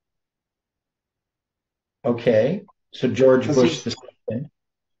 Okay, so George Bush the second.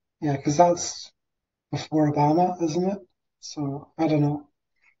 Yeah, because that's before Obama, isn't it? So I don't know.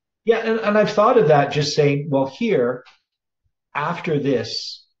 Yeah, and I've thought of that, just saying, well, here, after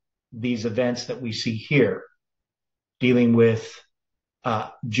these events that we see here, dealing with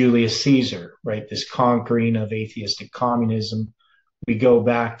Julius Caesar, right? This conquering of atheistic communism. We go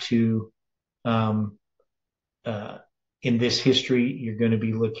back to, in this history, you're going to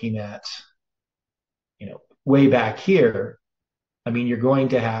be looking at, way back here. I mean, you're going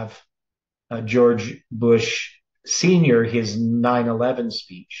to have George Bush Sr., his 9/11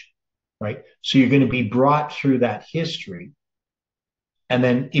 speech, right? So you're going to be brought through that history. And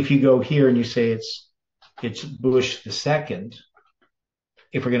then if you go here and you say it's Bush the second,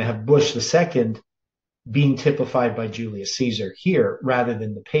 if we're going to have Bush the second being typified by Julius Caesar here rather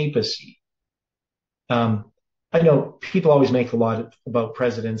than the papacy. I know people always make a lot about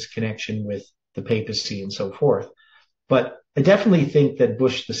presidents' connection with the papacy and so forth, but I definitely think that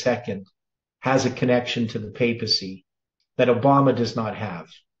Bush the second has a connection to the papacy that Obama does not have,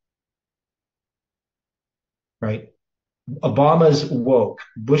 right? Obama's woke.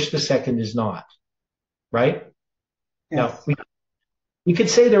 Bush the second is not, right? Yes. Now, we could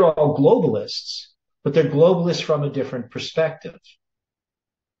say they're all globalists, but they're globalists from a different perspective,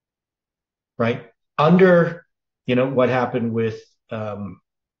 right? Under, what happened with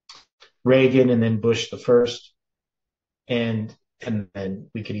Reagan and then Bush the first, and then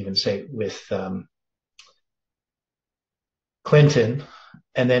we could even say with Clinton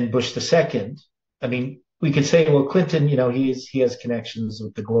and then Bush the second. I mean, we could say, well, Clinton, he has connections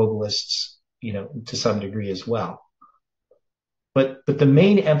with the globalists, to some degree as well. But the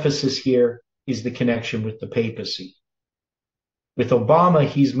main emphasis here is the connection with the papacy. With Obama,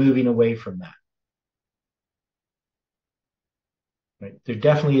 he's moving away from that. Right? There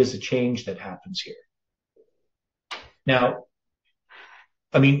definitely is a change that happens here. Now,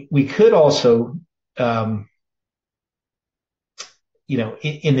 I mean, we could also, in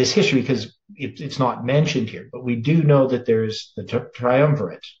this history, because it's not mentioned here, but we do know that there's the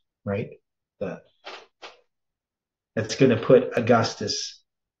triumvirate, right? That's going to put Augustus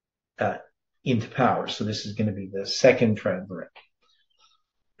into power. So this is going to be the second triumvirate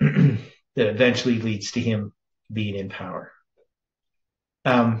that eventually leads to him being in power.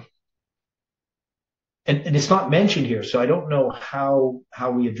 And it's not mentioned here, so I don't know how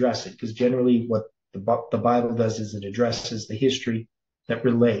we address it, because generally what the Bible does is it addresses the history that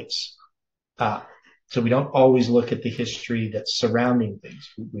relates. So we don't always look at the history that's surrounding things.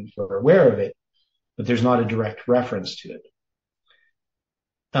 We're aware of it, but there's not a direct reference to it.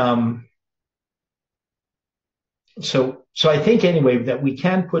 So I think anyway that we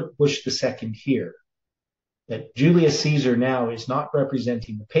can put Bush the second here, that Julius Caesar now is not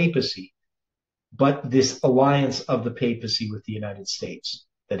representing the papacy, but this alliance of the papacy with the United States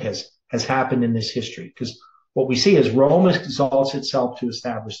that has happened in this history. Because what we see is Rome exalts itself to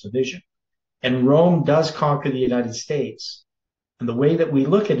establish the vision, and Rome does conquer the United States. And the way that we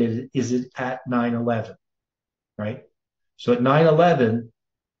look at it is at 9/11, right? So at 9/11,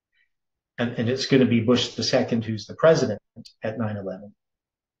 and it's going to be Bush II who's the president at 9/11,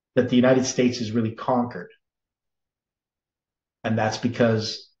 that the United States is really conquered. And that's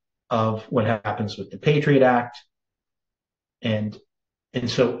because of what happens with the Patriot Act. And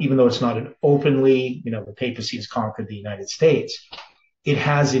so even though it's not an openly, the papacy has conquered the United States, it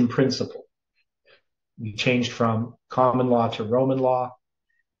has in principle. We changed from common law to Roman law.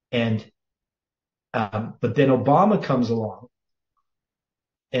 And but then Obama comes along,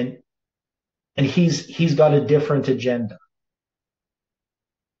 and he's got a different agenda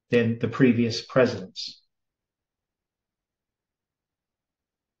than the previous presidents.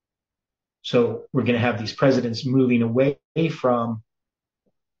 So we're going to have these presidents moving away from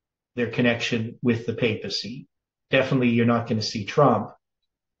their connection with the papacy. Definitely, you're not going to see Trump,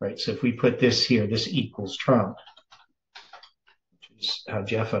 right? So if we put this here, this equals Trump, which is how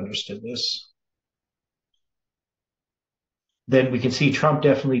Jeff understood this. Then we can see Trump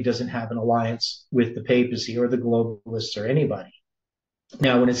definitely doesn't have an alliance with the papacy or the globalists or anybody.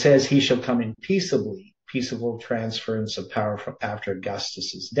 Now, when it says he shall come in peaceably, peaceable transference of power from after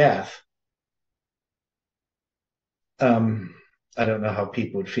Augustus's death, I don't know how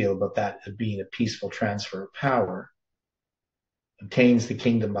people would feel about that being a peaceful transfer of power. Obtains the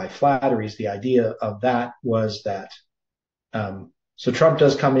kingdom by flatteries. The idea of that was that, so Trump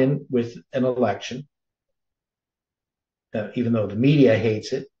does come in with an election. Even though the media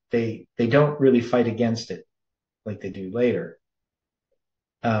hates it, they don't really fight against it like they do later.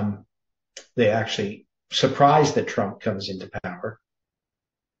 They actually surprised that Trump comes into power.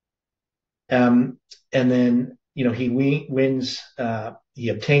 And then, he wins, he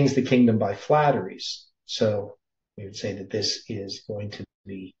obtains the kingdom by flatteries. So we would say that this is going to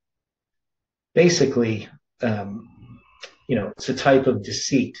be basically, it's a type of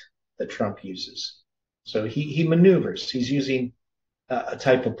deceit that Trump uses. So he maneuvers. He's using a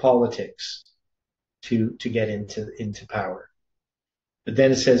type of politics to get into power. But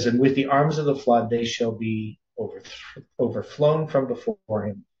then it says, and with the arms of the flood, they shall be overflown from before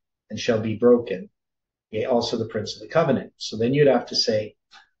him and shall be broken. Yea, also the prince of the covenant. So then you'd have to say,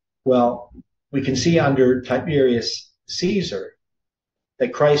 well, we can see under Tiberius Caesar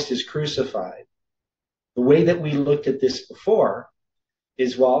that Christ is crucified. The way that we looked at this before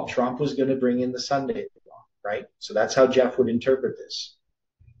is, well, Trump was going to bring in the Sunday law, right? So that's how Jeff would interpret this.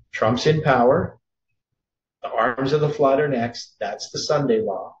 Trump's in power. The arms of the flood are next. That's the Sunday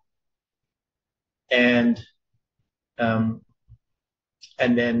law. And then,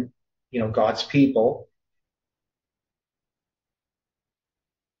 God's people,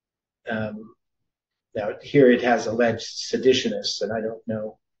 now here it has alleged seditionists, and I don't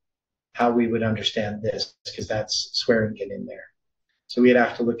know how we would understand this because that's Swearingen in there. So we'd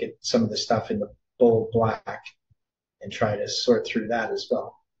have to look at some of the stuff in the bold black and try to sort through that as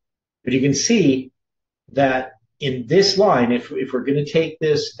well. But you can see that in this line, if we're going to take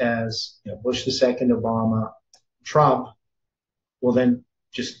this as Bush II, Obama, Trump, well then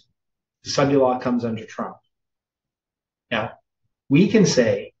just the Sunday law comes under Trump. Now, we can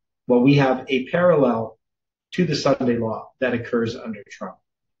say, well, we have a parallel to the Sunday law that occurs under Trump.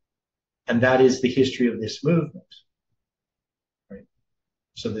 And that is the history of this movement. Right?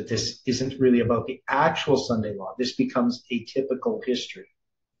 So that this isn't really about the actual Sunday law. This becomes a typical history.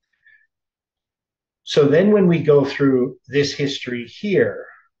 So then when we go through this history here,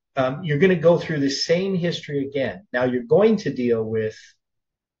 you're going to go through the same history again. Now you're going to deal with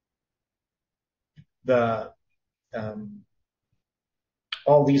the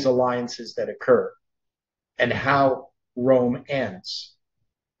all these alliances that occur and how Rome ends,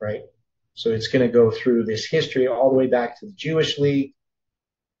 right? So it's going to go through this history all the way back to the Jewish League,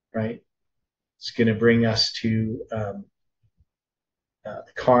 right? It's going to bring us to the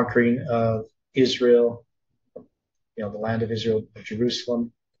conquering of Israel, the land of Israel, of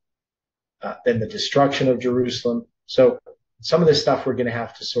Jerusalem, then the destruction of Jerusalem. So some of this stuff we're going to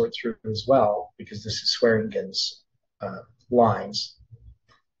have to sort through as well, because this is Swearingen's lines,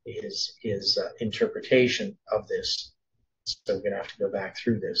 his interpretation of this. So we're going to have to go back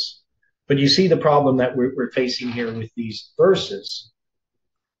through this. But you see the problem that we're facing here with these verses,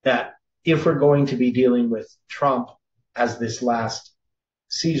 that if we're going to be dealing with Trump as this last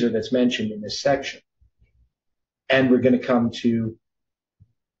Caesar that's mentioned in this section, and we're going to come to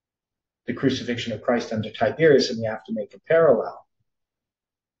the crucifixion of Christ under Tiberius, and we have to make a parallel,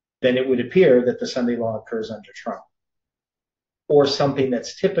 then it would appear that the Sunday law occurs under Trump, or something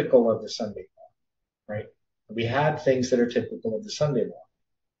that's typical of the Sunday law, right? We had things that are typical of the Sunday law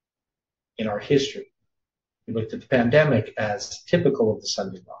in our history. We looked at the pandemic as typical of the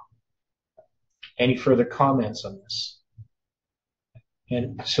Sunday law. Any further comments on this?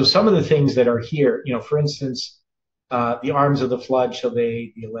 And so some of the things that are here, for instance, the arms of the flood shall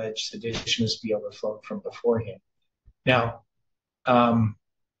they, the alleged seditionists, be overflowed from before him. Now,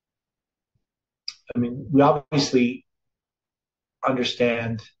 we obviously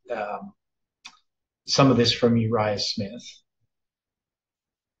understand some of this from Uriah Smith.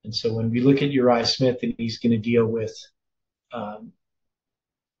 And so when we look at Uriah Smith, and he's going to deal with, and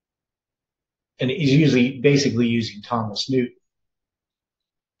he's usually basically using Thomas Newton.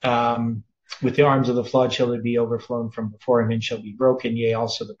 With the arms of the flood shall they be overflown from before him and shall be broken, yea,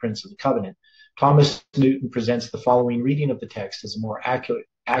 also the prince of the covenant. Thomas Newton presents the following reading of the text as a more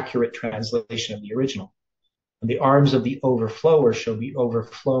accurate translation of the original. And the arms of the overflower shall be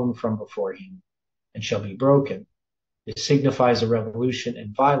overflown from before him and shall be broken. This signifies a revolution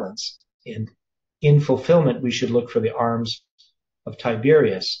and violence, and in fulfillment we should look for the arms of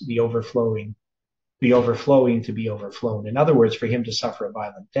Tiberius, the overflowing to be overflown. In other words, for him to suffer a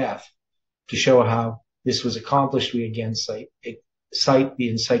violent death. To show how this was accomplished, we again cite the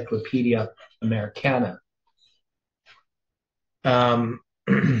Encyclopedia Americana.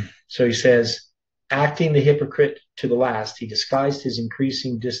 So he says, acting the hypocrite to the last, he disguised his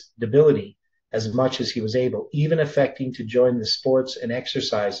increasing debility as much as he was able, even affecting to join the sports and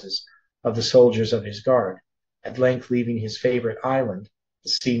exercises of the soldiers of his guard. At length, leaving his favorite island,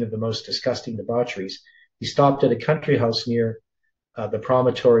 the scene of the most disgusting debaucheries, he stopped at a country house near the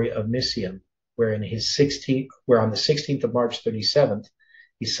promontory of Misenum, where on the 16th of March 37th,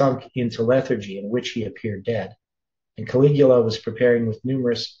 he sunk into lethargy, in which he appeared dead. And Caligula was preparing with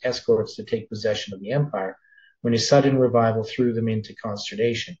numerous escorts to take possession of the empire, when his sudden revival threw them into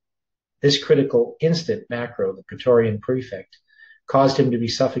consternation. This critical instant, Macro, the Praetorian prefect, caused him to be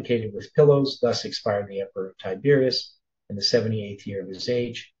suffocated with pillows. Thus expired the Emperor Tiberius in the 78th year of his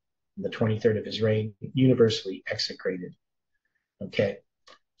age, in the 23rd of his reign, universally execrated. Okay,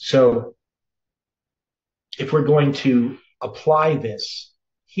 so if we're going to apply this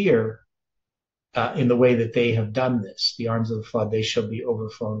here in the way that they have done this, the arms of the flood, they shall be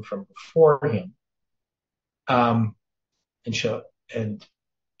overflown from before him, and shall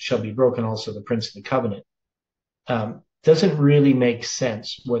be broken also the prince of the covenant. Doesn't really make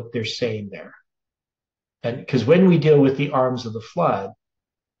sense what they're saying there. And because when we deal with the arms of the flood,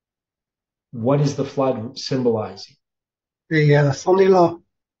 what is the flood symbolizing? The Sunday law.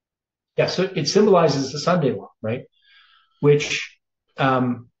 Yeah, so it symbolizes the Sunday law, right? Which,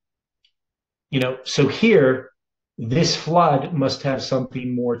 so here, this flood must have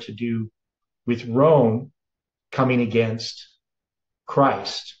something more to do with Rome coming against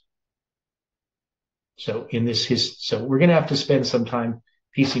Christ. So so we're going to have to spend some time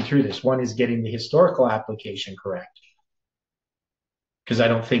piecing through this. One is getting the historical application correct, because I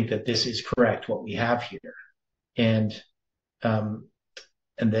don't think that this is correct, what we have here. And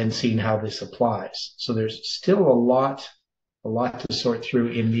then seeing how this applies. So there's still a lot to sort through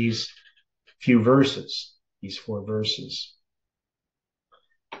in these few verses, these 4 verses.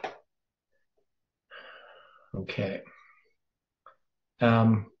 Okay.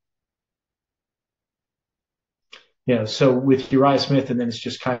 So with Uriah Smith, and then it's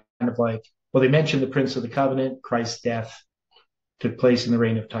just kind of like, well, they mentioned the Prince of the Covenant, Christ's death took place in the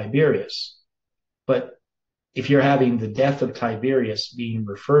reign of Tiberius. But if you're having the death of Tiberius being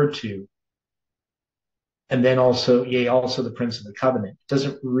referred to, and then also the Prince of the Covenant, it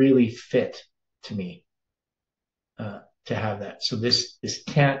doesn't really fit to me to have that. So this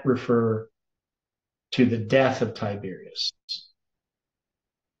can't refer to the death of Tiberius,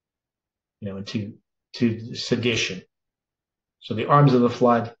 and to sedition. So the arms of the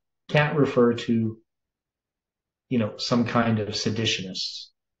flood can't refer to, some kind of seditionists.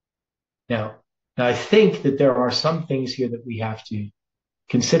 Now, I think that there are some things here that we have to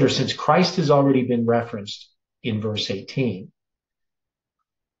consider, since Christ has already been referenced in verse 18.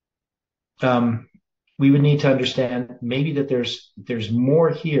 We would need to understand maybe that there's more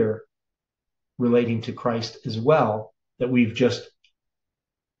here relating to Christ as well that we've just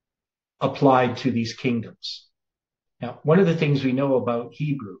applied to these kingdoms. Now, one of the things we know about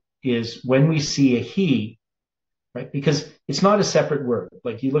Hebrew is when we see a he, right? Because it's not a separate word.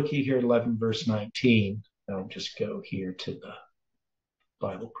 Like you look here at 11 verse 19. I'll just go here to the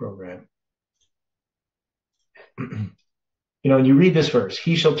Bible program. And you read this verse,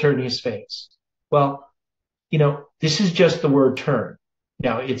 he shall turn his face. Well, this is just the word turn.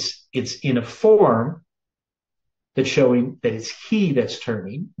 Now it's in a form that's showing that it's he that's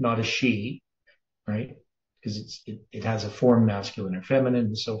turning, not a she, right? Because it has a form, masculine or feminine,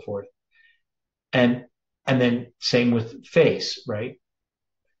 and so forth. And then same with face, right?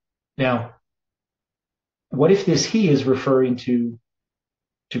 Now, what if this he is referring to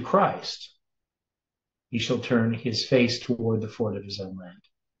to Christ, he shall turn his face toward the fort of his own land.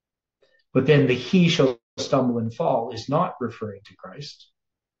 But then the he shall stumble and fall is not referring to Christ.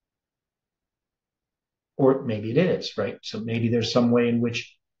 Or maybe it is, right? So maybe there's some way in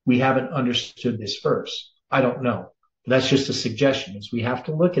which we haven't understood this verse. I don't know. But that's just a suggestion, is we have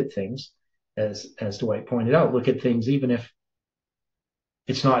to look at things, as Dwight pointed out, look at things even if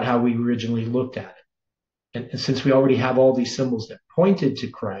it's not how we originally looked at it. And since we already have all these symbols that pointed to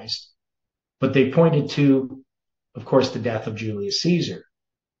Christ, but they pointed to, of course, the death of Julius Caesar.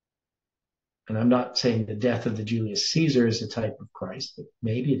 And I'm not saying the death of the Julius Caesar is a type of Christ, but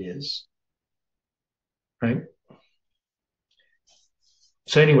maybe it is. Right?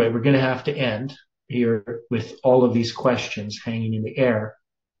 So anyway, we're going to have to end here with all of these questions hanging in the air.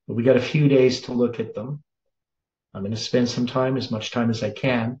 But we got a few days to look at them. I'm going to spend some time, as much time as I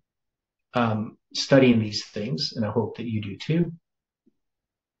can, studying these things, and I hope that you do too.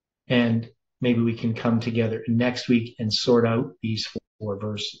 And maybe we can come together next week and sort out these 4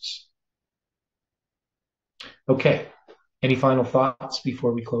 verses. Okay. Any final thoughts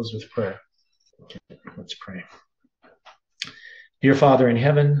before we close with prayer? Okay, let's pray. Dear Father in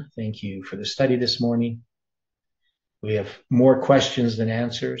heaven, thank you for the study this morning. We have more questions than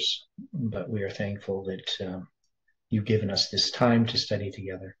answers, but we are thankful that you've given us this time to study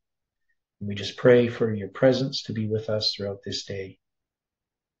together. And we just pray for your presence to be with us throughout this day.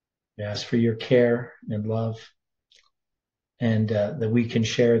 We ask for your care and love, and that we can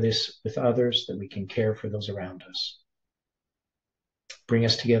share this with others, that we can care for those around us. Bring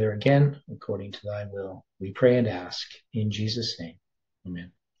us together again according to thy will. We pray and ask in Jesus' name.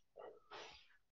 Amen.